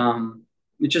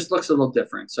 It just looks a little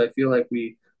different. So I feel like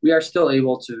we are still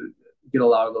able to get a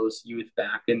lot of those youth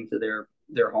back into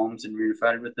their homes and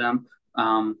reunified with them.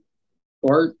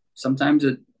 Or sometimes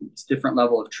it's different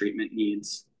level of treatment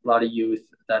needs. A lot of youth,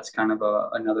 that's kind of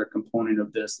another component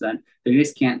of this, that they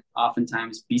just can't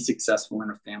oftentimes be successful in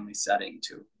a family setting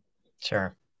too.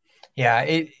 Sure. Yeah,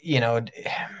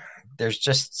 there's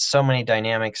just so many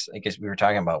dynamics, I guess we were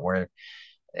talking about, where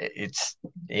it's,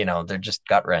 they're just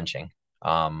gut wrenching.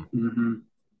 Um, Mm-hmm.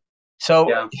 So,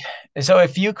 Yeah. so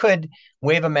if you could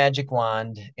wave a magic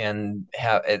wand and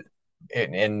have it,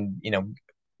 and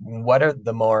what are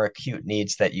the more acute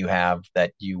needs that you have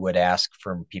that you would ask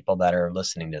from people that are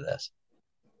listening to this?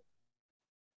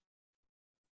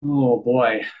 Oh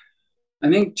boy. I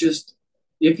think just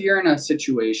if you're in a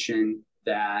situation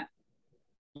that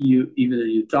you either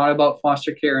you thought about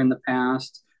foster care in the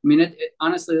past. I mean,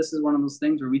 honestly, this is one of those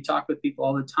things where we talk with people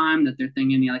all the time that they're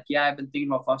thinking, like, yeah, I've been thinking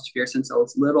about foster care since I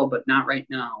was little, but not right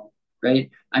now, right?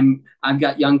 I've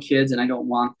got young kids, and I don't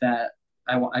want that.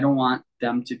 I don't want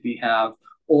them to have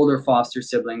older foster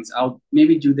siblings. I'll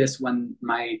maybe do this when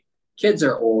my kids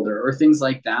are older or things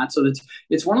like that. So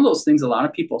it's one of those things a lot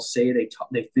of people say they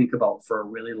think about for a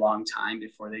really long time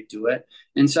before they do it.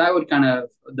 And so I would kind of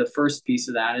the first piece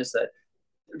of that is that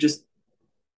just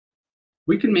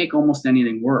we can make almost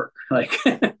anything work. Like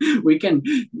we can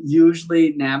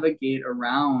usually navigate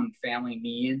around family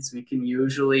needs. We can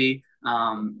usually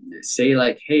say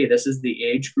like, hey, this is the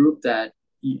age group that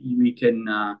we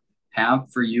can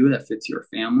have for you that fits your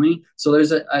family. So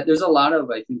there's a lot of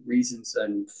I think reasons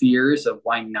and fears of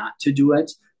why not to do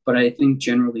it. But I think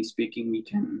generally speaking, we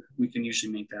can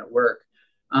usually make that work.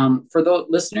 For those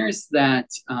listeners that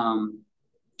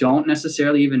don't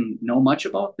necessarily even know much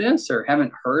about this or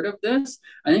haven't heard of this,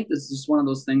 I think this is just one of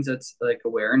those things that's like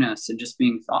awareness and just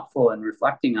being thoughtful and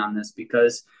reflecting on this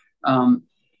because um,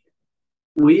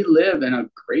 we live in a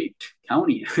great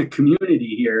county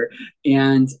community here.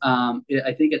 And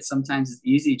I think it's sometimes it's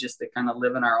easy just to kind of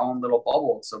live in our own little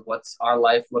bubbles of what's our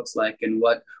life looks like and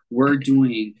what we're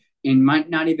doing and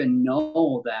might not even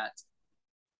know that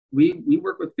we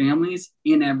work with families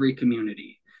in every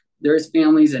community. There's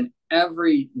families in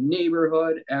every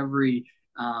neighborhood, every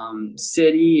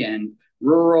city and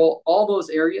rural, all those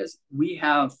areas. We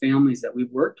have families that we've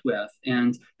worked with,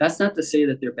 and that's not to say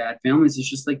that they're bad families. It's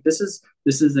just like this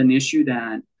is an issue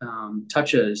that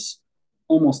touches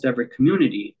almost every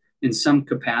community in some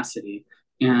capacity,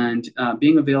 and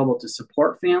being available to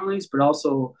support families, but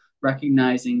also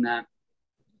recognizing that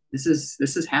this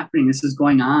is happening, this is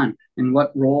going on, and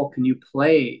what role can you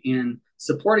play in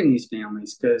supporting these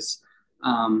families? Because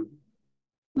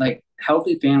like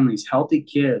healthy families, healthy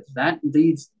kids, that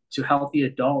leads to healthy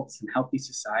adults and healthy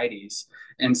societies.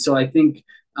 And so I think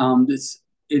this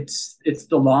it's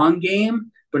the long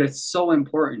game, but it's so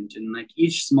important. And like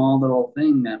each small little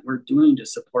thing that we're doing to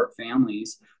support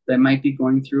families that might be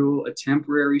going through a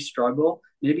temporary struggle,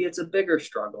 maybe it's a bigger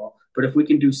struggle, but if we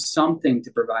can do something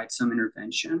to provide some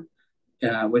intervention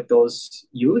with those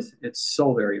youth, it's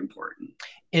so very important.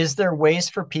 Is there ways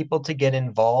for people to get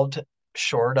involved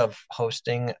short of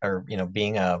hosting or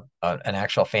being an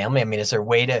actual family? I mean, is there a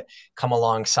way to come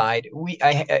alongside?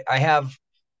 I have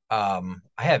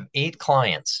 8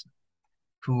 clients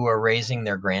who are raising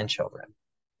their grandchildren,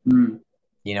 Mm,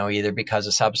 either because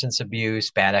of substance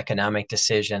abuse, bad economic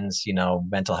decisions,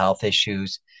 mental health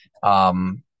issues.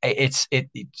 And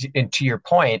to your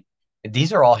point,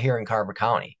 these are all here in Carver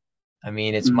County. I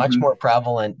mean, it's much hmm more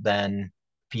prevalent than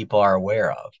people are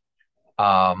aware of.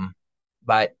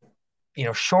 But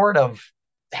short of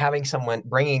having someone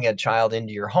bringing a child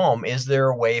into your home, is there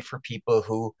a way for people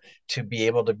who to be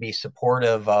able to be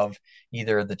supportive of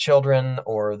either the children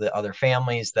or the other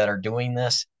families that are doing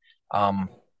this?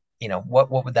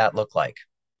 What would that look like?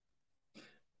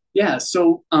 Yeah,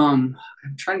 so I'm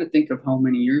trying to think of how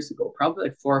many years ago, probably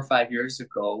like 4 or 5 years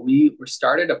ago, we were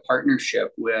started a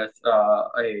partnership with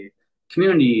a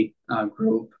community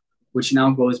group, which now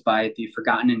goes by the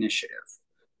Forgotten Initiative.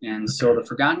 And so the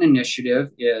Forgotten Initiative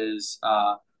is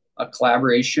a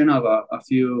collaboration of a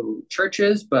few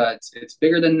churches, but it's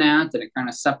bigger than that, that it kind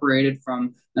of separated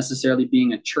from necessarily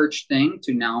being a church thing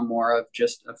to now more of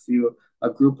just a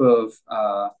group of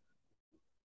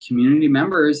community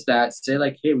members that say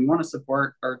like, hey, we want to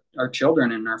support our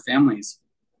children and our families.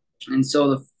 And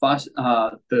so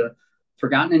the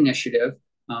Forgotten Initiative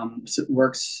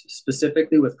works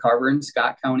specifically with Carver and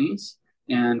Scott counties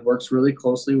and works really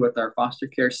closely with our foster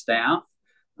care staff,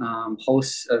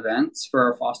 hosts events for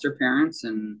our foster parents,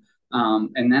 and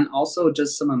then also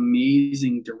just some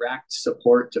amazing direct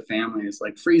support to families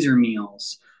like freezer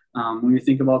meals. When you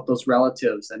think about those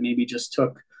relatives that maybe just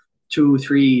took 2,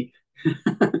 3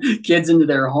 kids into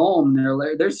their home,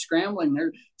 they're scrambling,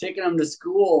 they're taking them to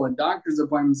school and doctor's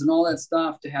appointments and all that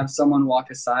stuff to have someone walk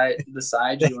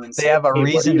beside They, you and they say, have a hey, what are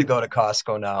reason to you go to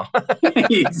Costco now.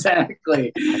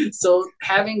 exactly. So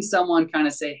having someone kind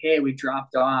of say, hey, we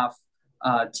dropped off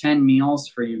 10 meals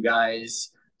for you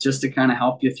guys just to kind of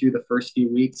help you through the first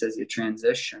few weeks as you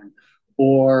transition.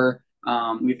 Or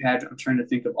I'm trying to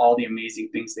think of all the amazing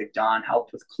things they've done,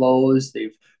 helped with clothes. They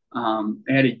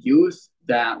had a youth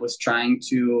that was trying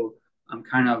to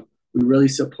kind of we really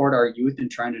support our youth in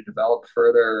trying to develop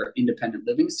further independent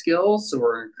living skills. So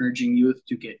we're encouraging youth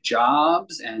to get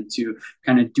jobs and to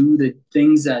kind of do the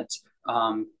things that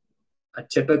a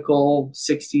typical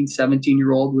 16,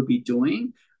 17-year-old would be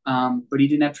doing. But he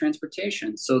didn't have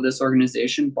transportation. So this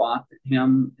organization bought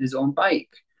him his own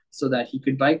bike so that he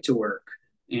could bike to work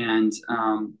and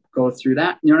go through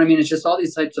that. You know what I mean? It's just all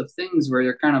these types of things where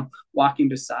they're kind of walking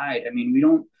beside. I mean, we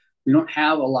don't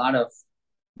have a lot of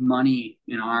money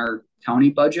in our county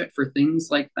budget for things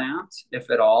like that, if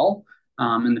at all.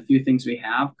 And the few things we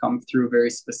have come through very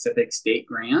specific state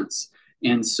grants.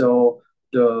 And so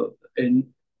the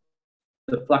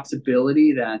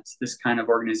flexibility that this kind of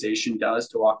organization does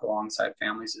to walk alongside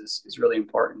families is really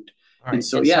important. All And right.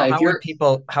 so, And yeah, so if you're,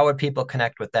 how would people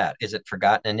connect with that? Is it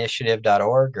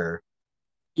forgotteninitiative.org or?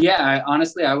 yeah,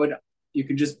 I would, you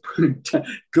could just put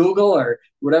Google or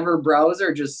whatever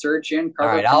browser, just search in All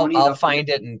Carver right, I'll County. find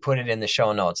it and put it in the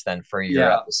show notes then for your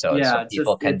Yeah, episode, so yeah, it's just,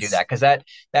 people can do that, because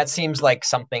that seems like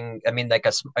something. I mean,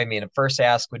 a first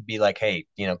ask would be like, hey,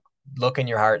 look in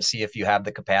your heart and see if you have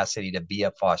the capacity to be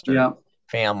a foster yeah,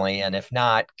 family, and if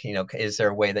not, is there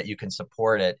a way that you can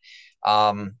support it?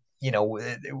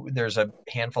 There's a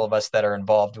handful of us that are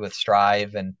involved with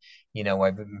Strive, and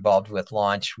I've been involved with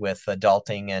Launch, with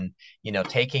adulting, and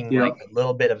taking yeah, like a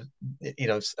little bit of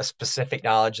a specific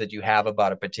knowledge that you have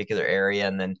about a particular area,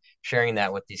 and then sharing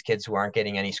that with these kids who aren't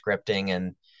getting any scripting,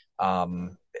 and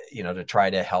to try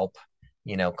to help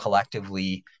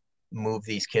collectively move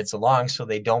these kids along so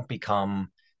they don't become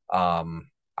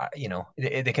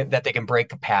they can break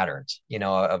the patterns of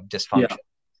yeah, dysfunction.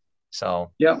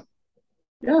 So, yeah,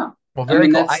 yeah. well, I very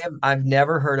mean, cool. that's, I've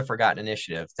never heard of Forgotten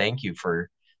Initiative. Thank you for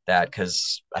that,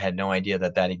 because I had no idea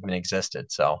that even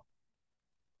existed. So,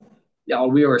 yeah,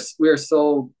 we are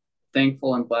so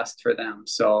thankful and blessed for them.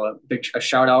 So a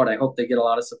shout out. I hope they get a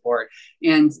lot of support.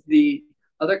 And the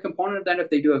other component of that,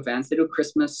 if they do events, they do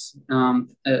Christmas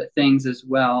things as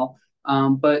well.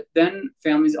 But then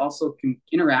families also can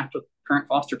interact with current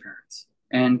foster parents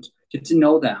and get to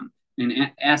know them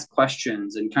and ask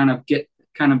questions and kind of get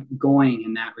kind of going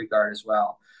in that regard as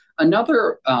well.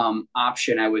 Another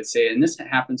option I would say, and this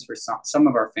happens for some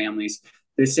of our families,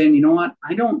 they're saying, you know what,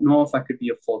 I don't know if I could be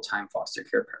a full-time foster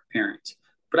care parent,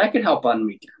 but I could help on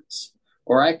weekends,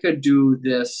 or I could do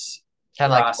this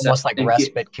kind of like process almost like and get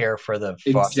respite care for the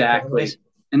foster families. exactly.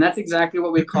 And that's exactly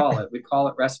what we call it. We call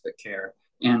it respite care.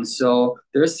 And so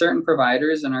there's certain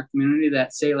providers in our community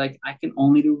that say, like, I can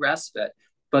only do respite,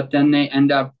 but then they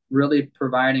end up really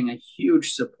providing a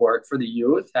huge support for the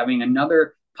youth, having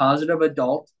another positive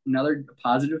adult, another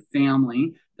positive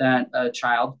family that a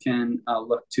child can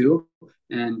look to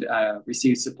and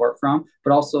receive support from,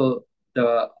 but also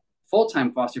the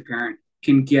full-time foster parent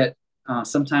can get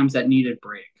sometimes that needed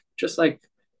break. Just like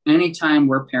anytime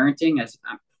we're parenting,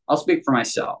 I'll speak for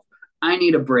myself, I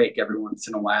need a break every once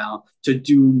in a while to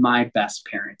do my best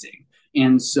parenting.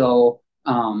 And so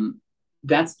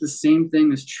that's the same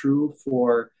thing is true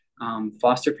for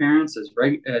foster parents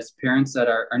as parents that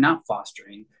are not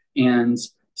fostering. And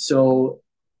so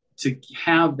to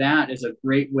have that is a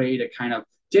great way to kind of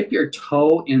dip your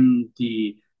toe in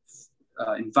the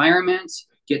environment,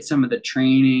 get some of the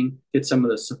training, get some of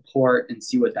the support, and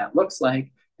see what that looks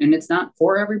like. And it's not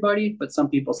for everybody, but some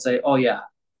people say, "Oh yeah,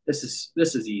 this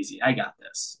is easy. I got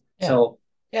this." Yeah. So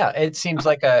Yeah, it seems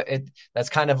like that's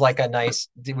kind of like a nice,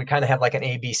 we kind of have like an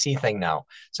ABC thing now.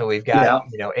 So we've got,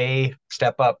 yeah, A,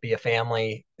 step up, be a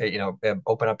family,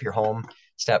 open up your home.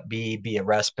 Step B, be a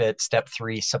respite. Step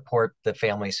 3, support the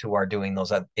families who are doing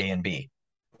those A and B.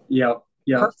 yeah,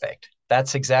 yeah. Perfect.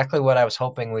 That's exactly what I was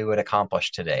hoping we would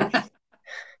accomplish today.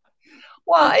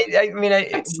 Well, I mean,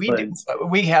 Excellent.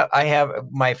 I have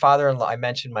my father-in-law. I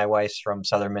mentioned my wife's from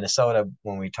Southern Minnesota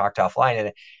when we talked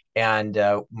offline, and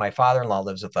my father-in-law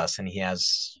lives with us, and he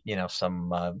has,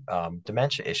 some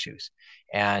dementia issues.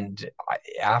 And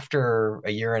after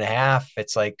a year and a half,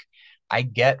 it's like I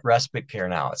get respite care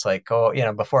now. It's like, oh,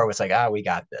 before it was like, we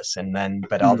got this, and then,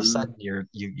 but all of a sudden, Mm,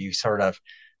 you sort of,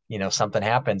 something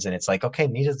happens, and it's like, okay,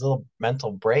 need a little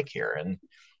mental break here, and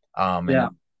yeah,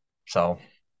 so.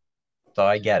 So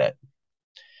I get it.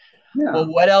 Well,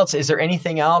 yeah, what else? Is there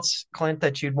anything else, Clint,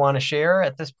 that you'd want to share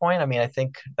at this point? I mean, I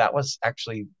think that was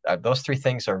actually those three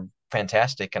things are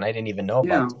fantastic, and I didn't even know about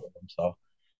yeah. two of them. So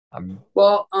I'm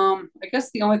Well, I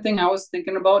guess the only thing I was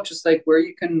thinking about, just like where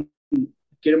you can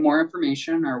get more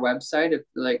information on our website. If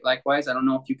like likewise, I don't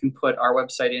know if you can put our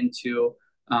website into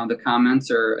the comments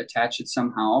or attach it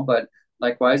somehow, but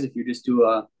likewise, if you just do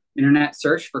a internet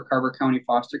search for Carver County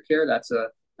Foster Care, that's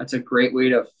a great way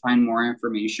to find more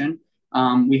information.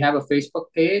 We have a Facebook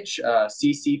page,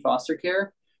 CC Foster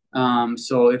Care.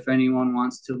 So if anyone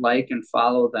wants to like and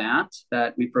follow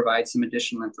that we provide some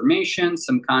additional information,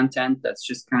 some content that's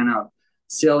just kind of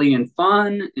silly and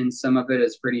fun, and some of it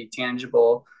is pretty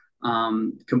tangible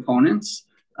components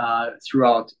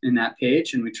throughout in that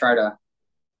page, and we try to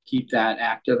keep that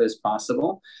active as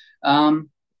possible.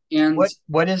 And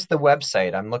What is the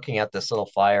website? I'm looking at this little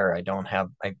flyer. I don't have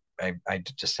I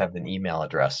just have an email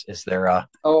address. Is there a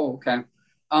oh, okay.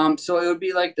 So it would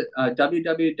be like the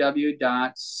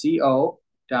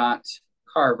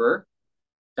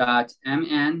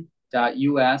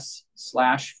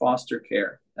www.co.mn.us/foster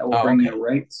care. That will Oh, bring okay. you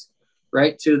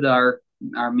right to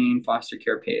our main foster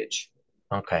care page.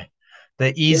 Okay.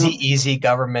 The Yeah, easy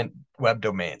government web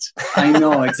domains. I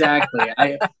know exactly.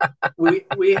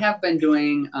 We have been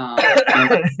doing in the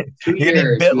last two You need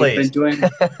years. We've been Bitly's. doing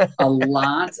a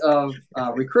lot of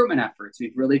recruitment efforts.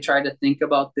 We've really tried to think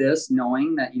about this,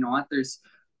 knowing that you know what, there's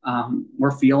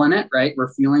we're feeling it, right?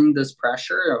 We're feeling this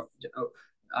pressure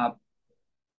uh,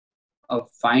 of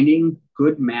finding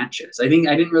good matches. I think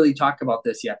I didn't really talk about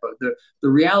this yet, but the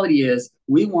reality is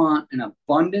we want an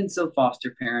abundance of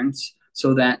foster parents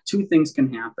so that two things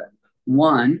can happen.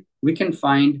 One, we can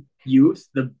find youth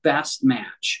the best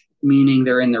match, meaning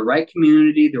they're in the right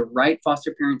community, the right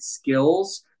foster parent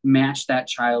skills match that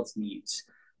child's needs.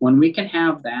 When we can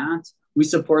have that, we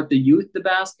support the youth the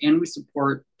best and we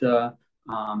support the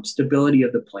stability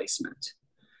of the placement.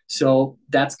 So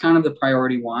that's kind of the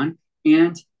priority one.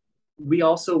 And we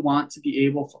also want to be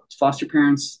able for foster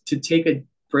parents to take a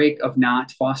break of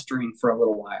not fostering for a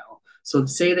little while. So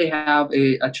say they have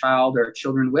a child or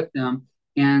children with them,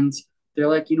 and they're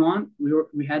like, you know what,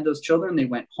 we had those children, they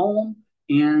went home,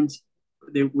 and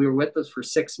we were with us for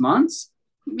 6 months.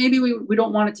 Maybe we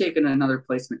don't want to take in another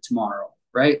placement tomorrow,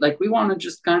 right? Like we want to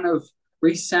just kind of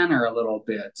recenter a little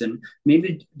bit and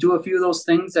maybe do a few of those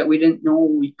things that we didn't know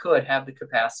we could have the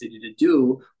capacity to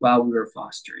do while we were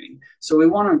fostering. So we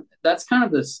want to, that's kind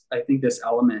of this, I think this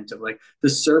element of like the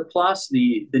surplus,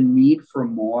 the need for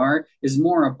more is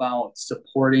more about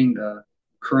supporting the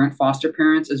current foster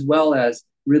parents as well as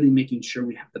really making sure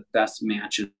we have the best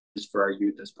matches for our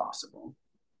youth as possible.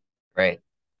 Great.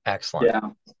 Excellent. Yeah.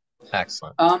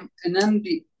 Excellent. And then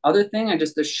the other thing, I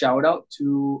just a shout out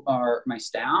to our my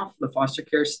staff, the foster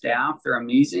care staff. They're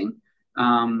amazing.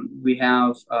 We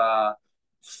have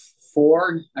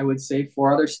four, I would say,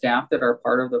 four other staff that are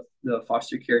part of the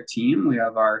foster care team. We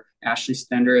have our Ashley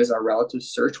Stender as our relative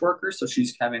search worker, so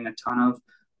she's having a ton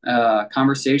of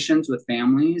conversations with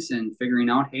families and figuring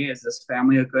out, hey, is this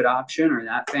family a good option or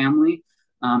that family,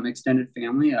 extended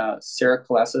family. Sarah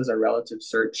Kalesa is our relative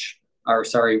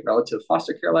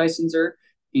foster care licenser.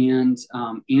 And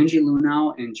Angie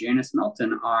Lunau and Janice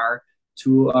Milton are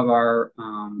two of our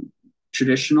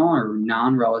traditional or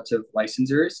non-relative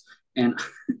licensors. And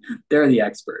they're the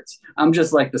experts. I'm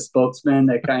just like the spokesman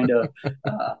that kind of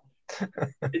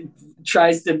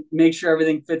tries to make sure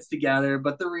everything fits together.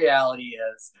 But the reality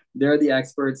is they're the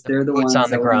experts. The They're the boots ones on the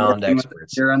that we're ground working with.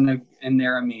 experts. They're on the and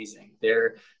they're amazing.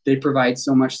 They provide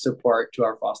so much support to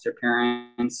our foster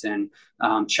parents and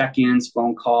check-ins,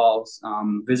 phone calls,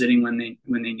 visiting when they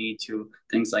need to,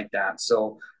 things like that.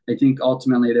 So I think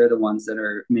ultimately they're the ones that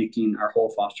are making our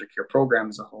whole foster care program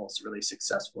as a whole really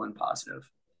successful and positive.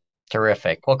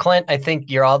 Terrific. Well, Clint, I think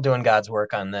you're all doing God's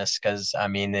work on this because I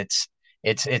mean it's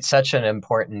such an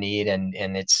important need and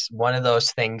it's one of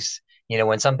those things,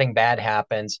 when something bad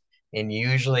happens and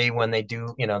usually when they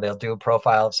do, they'll do a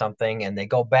profile of something and they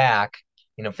go back,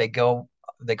 if they go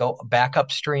back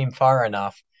upstream far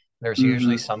enough, there's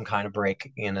usually Mm-hmm. some kind of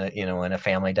break in a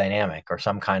family dynamic or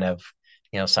some kind of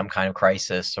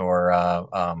crisis or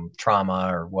trauma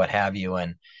or what have you.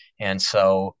 And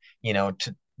so,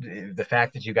 to the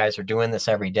fact that you guys are doing this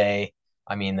every day,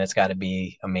 I mean, that's got to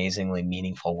be amazingly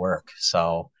meaningful work.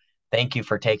 So thank you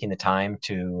for taking the time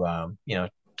to,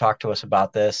 talk to us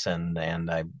about this. And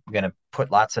I'm going to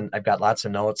I've got lots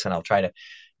of notes and I'll try to,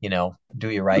 do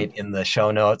you right in the show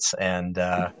notes and,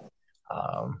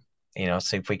 um,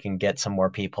 see if we can get some more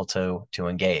people to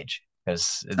engage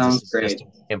because this Sounds is just great.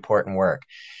 important work.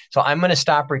 So I'm going to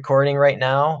stop recording right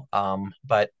now.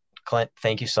 But Clint,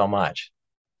 thank you so much.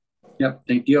 Yep.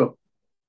 Thank you.